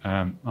you.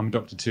 I'm a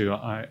doctor too.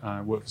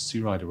 I work for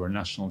Sue Ryder. We're a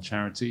national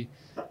charity.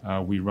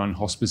 We run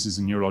hospices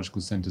and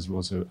neurological centres. We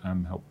also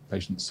help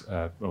patients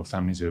or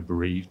families who are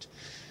bereaved.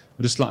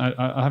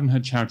 I haven't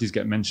heard charities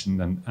get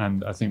mentioned,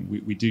 and I think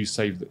we do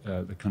save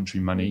the country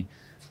money.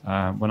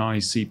 When I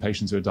see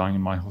patients who are dying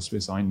in my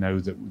hospice, I know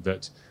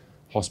that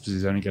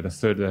hospices only get a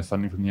third of their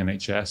funding from the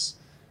NHS.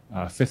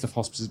 A fifth of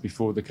hospices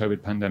before the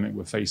COVID pandemic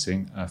were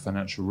facing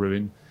financial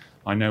ruin.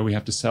 I know we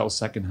have to sell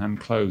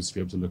second-hand clothes to be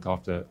able to look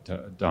after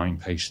dying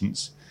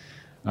patients.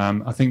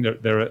 I think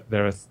that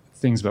there are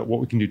things about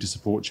what we can do to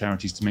support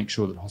charities to make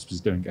sure that hospices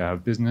don't get out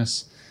of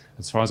business.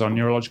 As far as our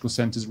neurological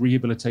centres,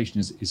 rehabilitation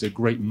is a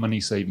great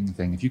money-saving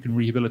thing. If you can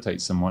rehabilitate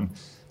someone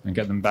and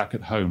get them back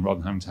at home rather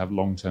than having to have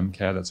long-term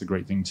care, that's a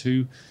great thing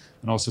too.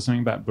 And also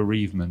something about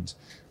bereavement.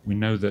 We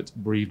know that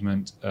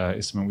bereavement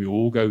is something we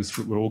all go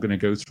through. We're all going to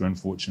go through,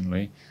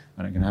 unfortunately,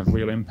 and it can have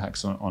real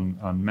impacts on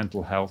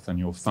mental health and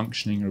your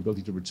functioning, your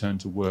ability to return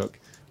to work.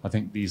 I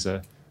think these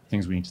are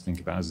things we need to think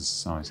about as a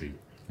society.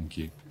 Thank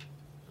you.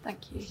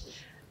 Thank you.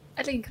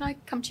 Adeline, can I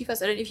come to you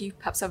first? I don't know if you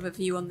perhaps have a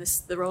view on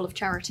the role of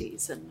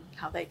charities and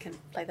how they can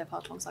play their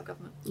part alongside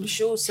government.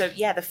 Sure. So,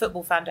 the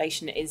Football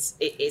Foundation is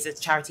a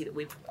charity that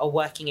we are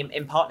working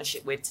in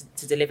partnership with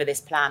to deliver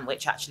this plan,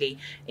 which actually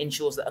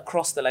ensures that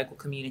across the local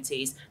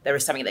communities there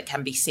is something that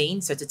can be seen.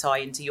 So to tie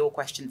into your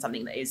question,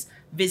 something that is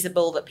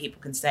visible, that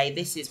people can say,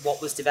 this is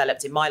what was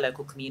developed in my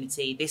local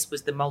community. This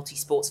was the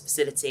multi-sports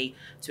facility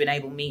to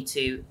enable me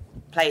to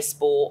play a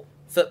sport,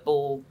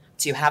 football,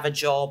 to have a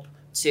job,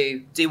 to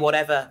do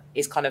whatever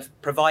is kind of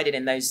provided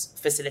in those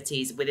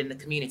facilities within the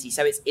community.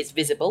 So it's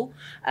visible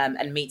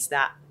and meets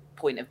that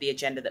point of the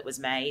agenda that was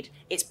made.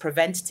 It's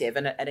preventative.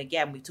 And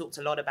again, we've talked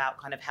a lot about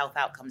kind of health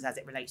outcomes as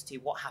it relates to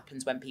what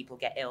happens when people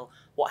get ill,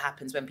 what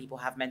happens when people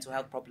have mental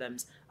health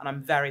problems. And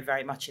I'm very,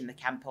 very much in the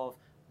camp of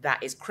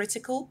that is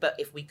critical. But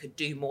if we could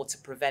do more to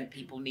prevent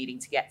people needing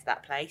to get to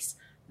that place,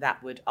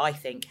 that would, I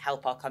think,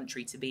 help our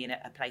country to be in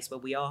a place where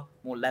we are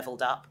more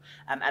levelled up.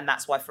 And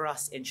that's why for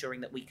us,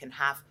 ensuring that we can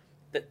have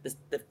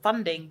the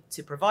funding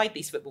to provide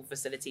these football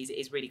facilities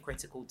is really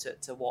critical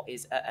to what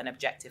is an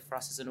objective for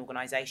us as an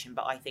organisation.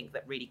 But I think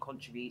that really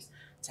contributes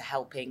to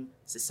helping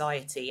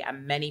society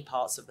and many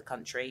parts of the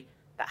country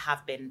that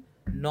have been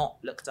not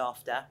looked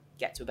after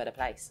get to a better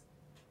place.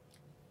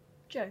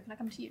 Jo, can I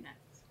come to you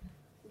next?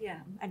 Yeah.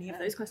 Any of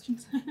those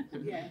questions?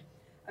 Yeah.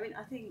 I mean,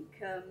 I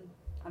think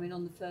I mean,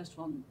 on the first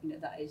one,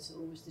 that is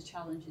always the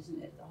challenge,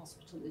 isn't it? The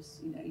hospital is,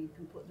 you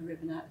can put the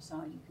ribbon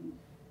outside, you can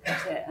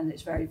cut it, and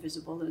it's very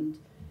visible, and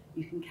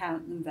you can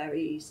count them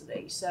very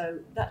easily. So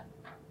that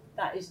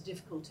is a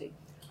difficulty.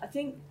 I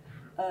think,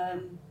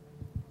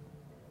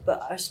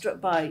 but I was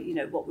struck by,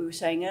 what we were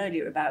saying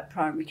earlier about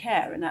primary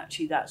care, and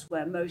actually that's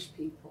where most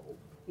people,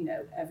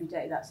 every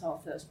day, that's our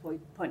first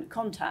point of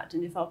contact.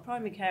 And if our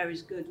primary care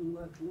is good and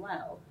working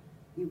well,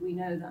 we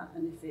know that,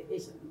 and if it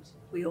isn't,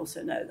 we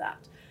also know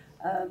that.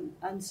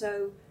 And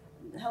so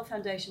the Health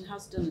Foundation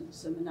has done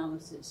some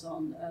analysis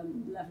on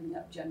levelling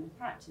up general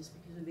practice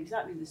because of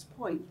exactly this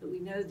point, that we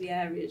know the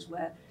areas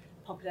where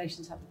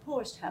populations have the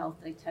poorest health,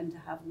 they tend to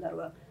have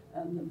lower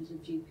numbers of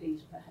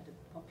GPs per head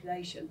of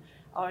population.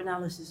 Our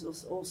analysis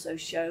has also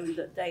shown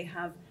that they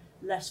have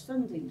less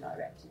funding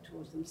directed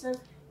towards them. So,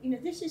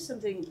 this is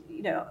something,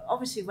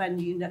 obviously when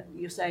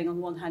you're saying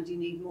on one hand you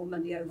need more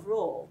money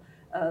overall,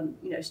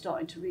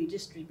 starting to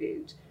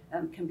redistribute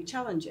can be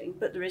challenging,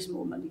 but there is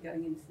more money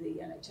going into the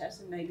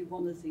NHS, and maybe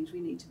one of the things we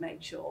need to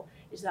make sure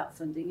is that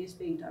funding is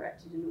being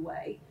directed in a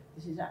way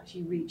that is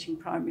actually reaching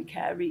primary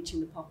care, reaching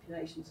the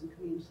populations and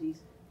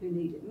communities who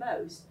need it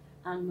most,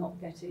 and not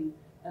getting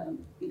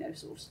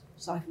sort of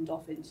siphoned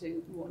off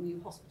into more new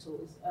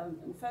hospitals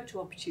and photo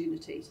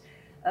opportunities.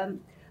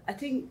 I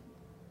think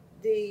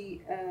the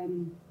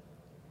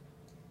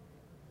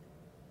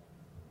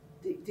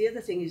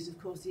other thing is, of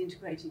course, the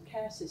integrated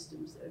care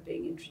systems that are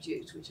being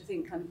introduced, which I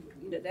think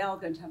they are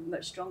going to have a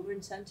much stronger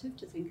incentive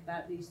to think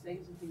about these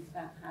things and think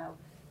about how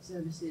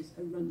services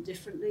are run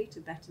differently to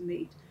better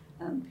meet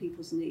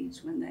people's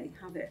needs when they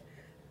have it.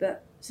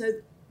 But so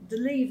the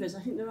levers,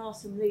 I think there are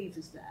some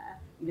levers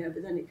there,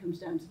 but then it comes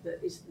down to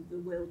the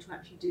will to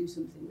actually do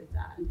something with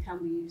that, and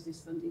can we use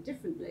this funding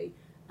differently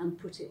and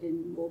put it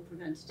in more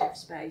preventative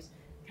space?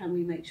 Can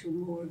we make sure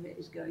more of it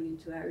is going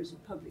into areas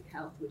of public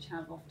health, which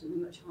have often a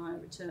much higher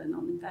return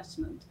on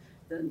investment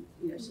than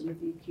some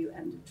of the acute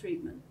end of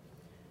treatment?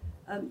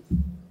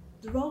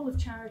 The role of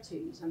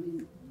charities, I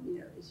mean,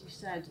 as you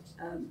said,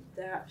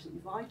 they're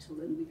absolutely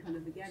vital, and we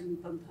we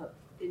bump up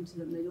into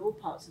them in all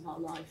parts of our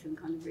life and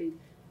really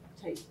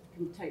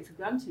can take for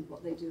granted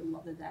what they do and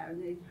what they're there,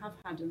 and they have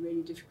had a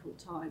really difficult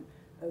time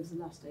over the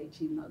last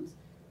 18 months.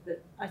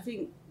 But I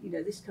think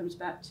this comes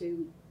back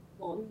to,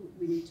 one,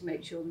 we need to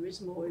make sure there is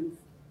more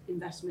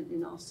investment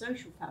in our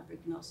social fabric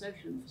and our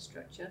social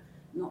infrastructure,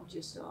 not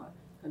just our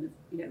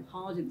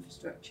hard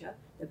infrastructure.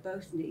 They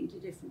both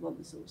needed if we want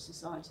the sort of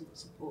society that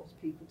supports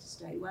people to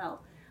stay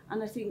well.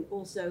 And I think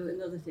also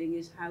another thing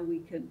is how we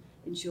can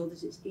ensure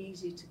that it's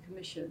easy to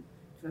commission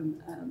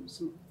from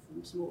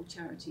small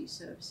charity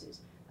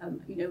services.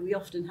 We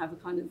often have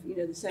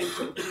the same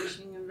sort of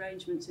commissioning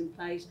arrangements in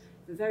place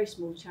for very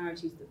small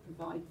charities that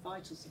provide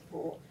vital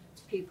support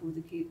to people with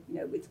acute,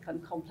 with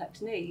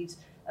complex needs,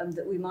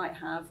 that we might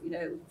have,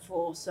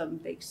 for some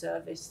big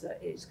service that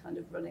is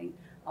running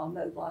our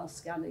mobile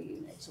scanner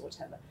units or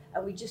whatever.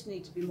 And we just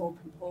need to be more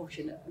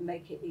proportionate and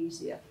make it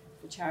easier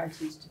for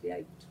charities to be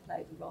able to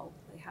play the role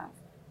that they have.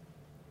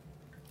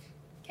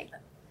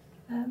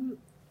 Caitlin.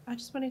 I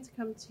just wanted to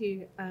come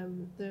to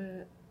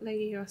the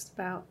lady who asked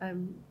about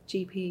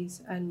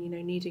GPs and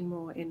needing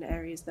more in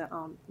areas that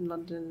aren't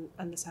London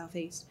and the South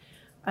East.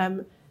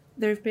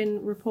 There have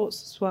been reports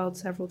swirled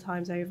several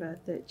times over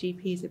that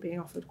GPs are being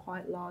offered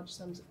quite large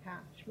sums of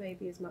cash,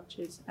 maybe as much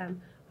as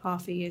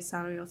half a year's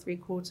salary or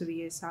 3/4 of a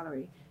year's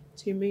salary,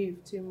 to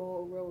move to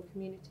more rural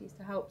communities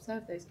to help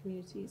serve those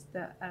communities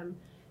that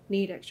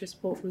need extra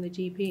support from the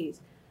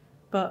GPs.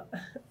 But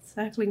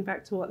circling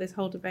back to what this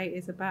whole debate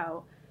is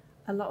about,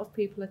 a lot of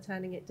people are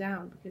turning it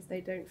down because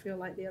they don't feel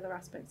like the other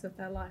aspects of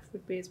their life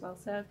would be as well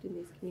served in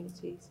these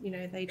communities.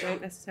 They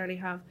don't necessarily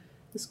have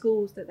the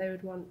schools that they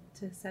would want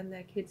to send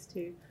their kids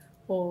to,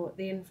 or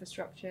the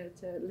infrastructure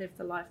to live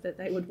the life that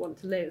they would want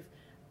to live.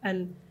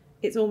 And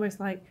it's almost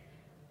like,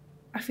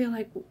 I feel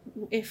like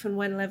if and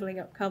when levelling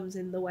up comes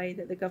in the way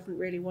that the government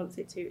really wants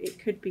it to, it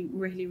could be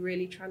really,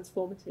 really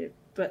transformative.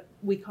 But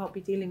we can't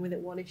be dealing with it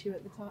one issue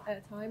at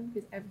a time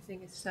because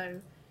everything is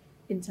so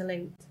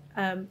interlinked.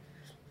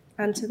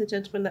 And to the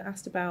gentleman that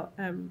asked about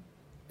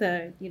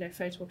the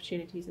photo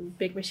opportunities and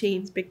big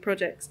machines, big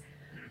projects.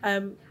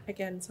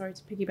 Again, sorry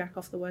to piggyback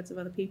off the words of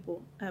other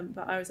people,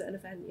 but I was at an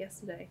event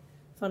yesterday,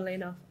 funnily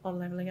enough, on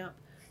Levelling Up,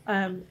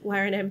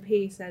 where an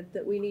MP said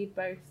that we need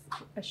both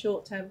a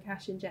short-term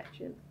cash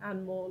injection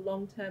and more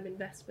long-term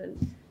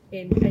investment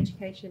in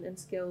education and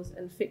skills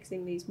and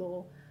fixing these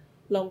more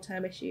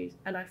long-term issues.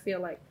 And I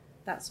feel like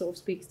that sort of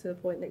speaks to the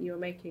point that you were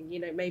making.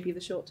 Maybe the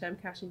short-term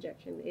cash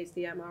injection is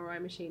the MRI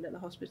machine at the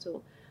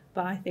hospital,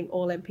 but I think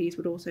all MPs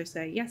would also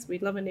say, yes,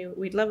 we'd love a new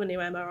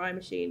MRI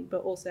machine,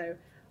 but also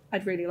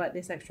I'd really like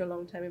this extra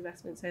long-term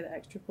investment so that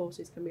extra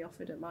courses can be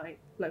offered at my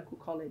local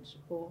college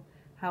or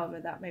however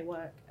that may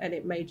work. And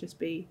it may just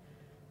be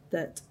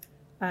that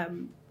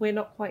we're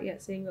not quite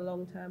yet seeing the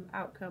long-term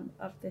outcome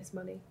of this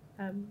money,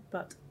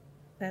 but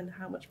then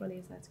how much money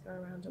is there to go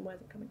around and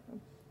where's it coming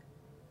from?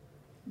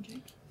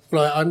 Jake?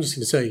 Well, I'm just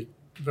going to say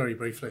very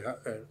briefly,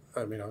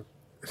 I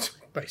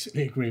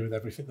basically agree with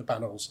everything the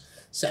panel's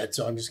said,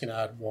 so I'm just going to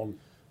add one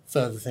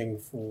further thing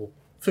for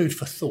food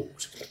for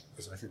thought,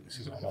 as I think this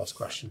is our last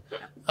question.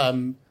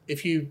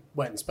 If you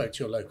went and spoke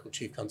to your local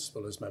chief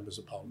constable, as members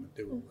of parliament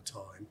do all the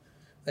time,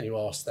 and you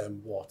ask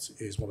them what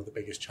is one of the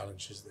biggest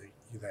challenges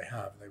they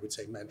have, they would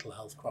say mental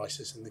health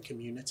crisis in the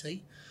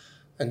community.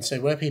 And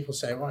so where people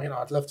say, well,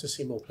 I'd love to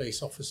see more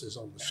police officers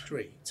on the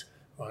street,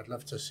 or I'd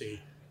love to see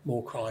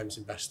more crimes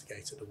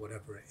investigated, or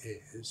whatever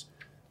it is,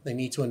 they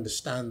need to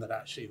understand that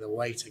actually the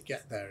way to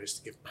get there is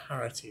to give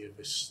parity of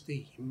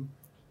esteem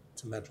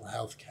to mental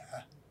health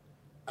care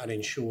and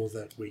ensure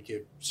that we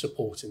give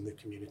support in the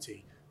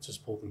community to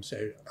support them.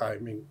 So, I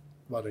mean,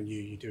 well done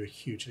you do a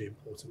hugely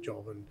important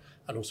job,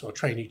 and also a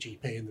trainee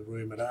GP in the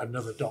room and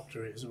another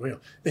doctor is real.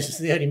 This is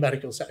the only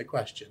medical set of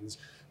questions,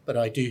 but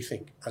I do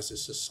think as a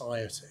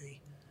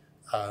society,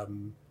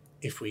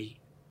 if we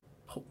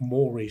put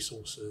more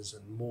resources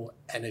and more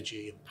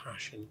energy and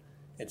passion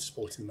into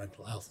supporting the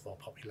mental health of our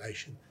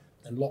population,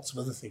 then lots of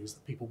other things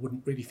that people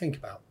wouldn't really think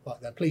about, like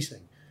their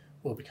policing,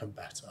 will become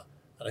better.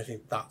 And I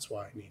think that's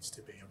why it needs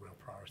to be a real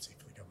priority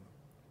for the government.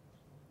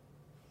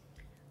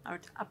 I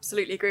would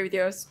absolutely agree with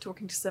you. I was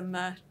talking to some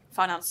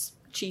finance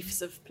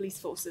chiefs of police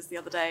forces the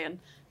other day, and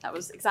that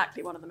was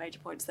exactly one of the major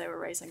points they were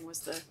raising, was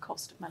the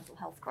cost of mental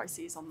health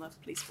crises on the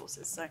police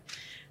forces. So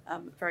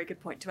very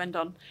good point to end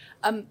on.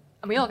 And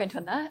we are going to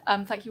end there.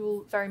 Thank you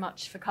all very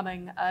much for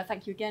coming.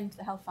 Thank you again to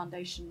the Health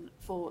Foundation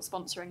for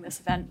sponsoring this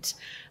event.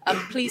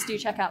 Please do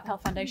check out the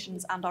Health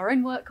Foundation's and our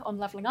own work on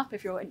levelling up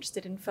if you're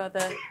interested in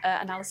further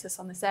analysis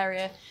on this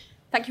area.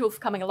 Thank you all for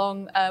coming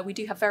along. We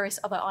do have various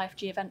other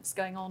IFG events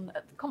going on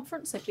at the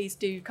conference, so please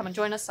do come and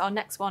join us. Our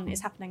next one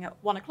is happening at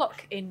 1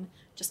 o'clock in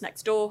just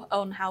next door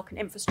on how can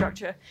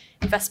infrastructure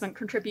investment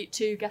contribute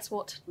to, guess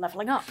what,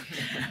 levelling up.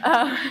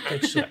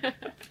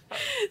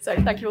 So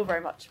thank you all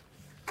very much.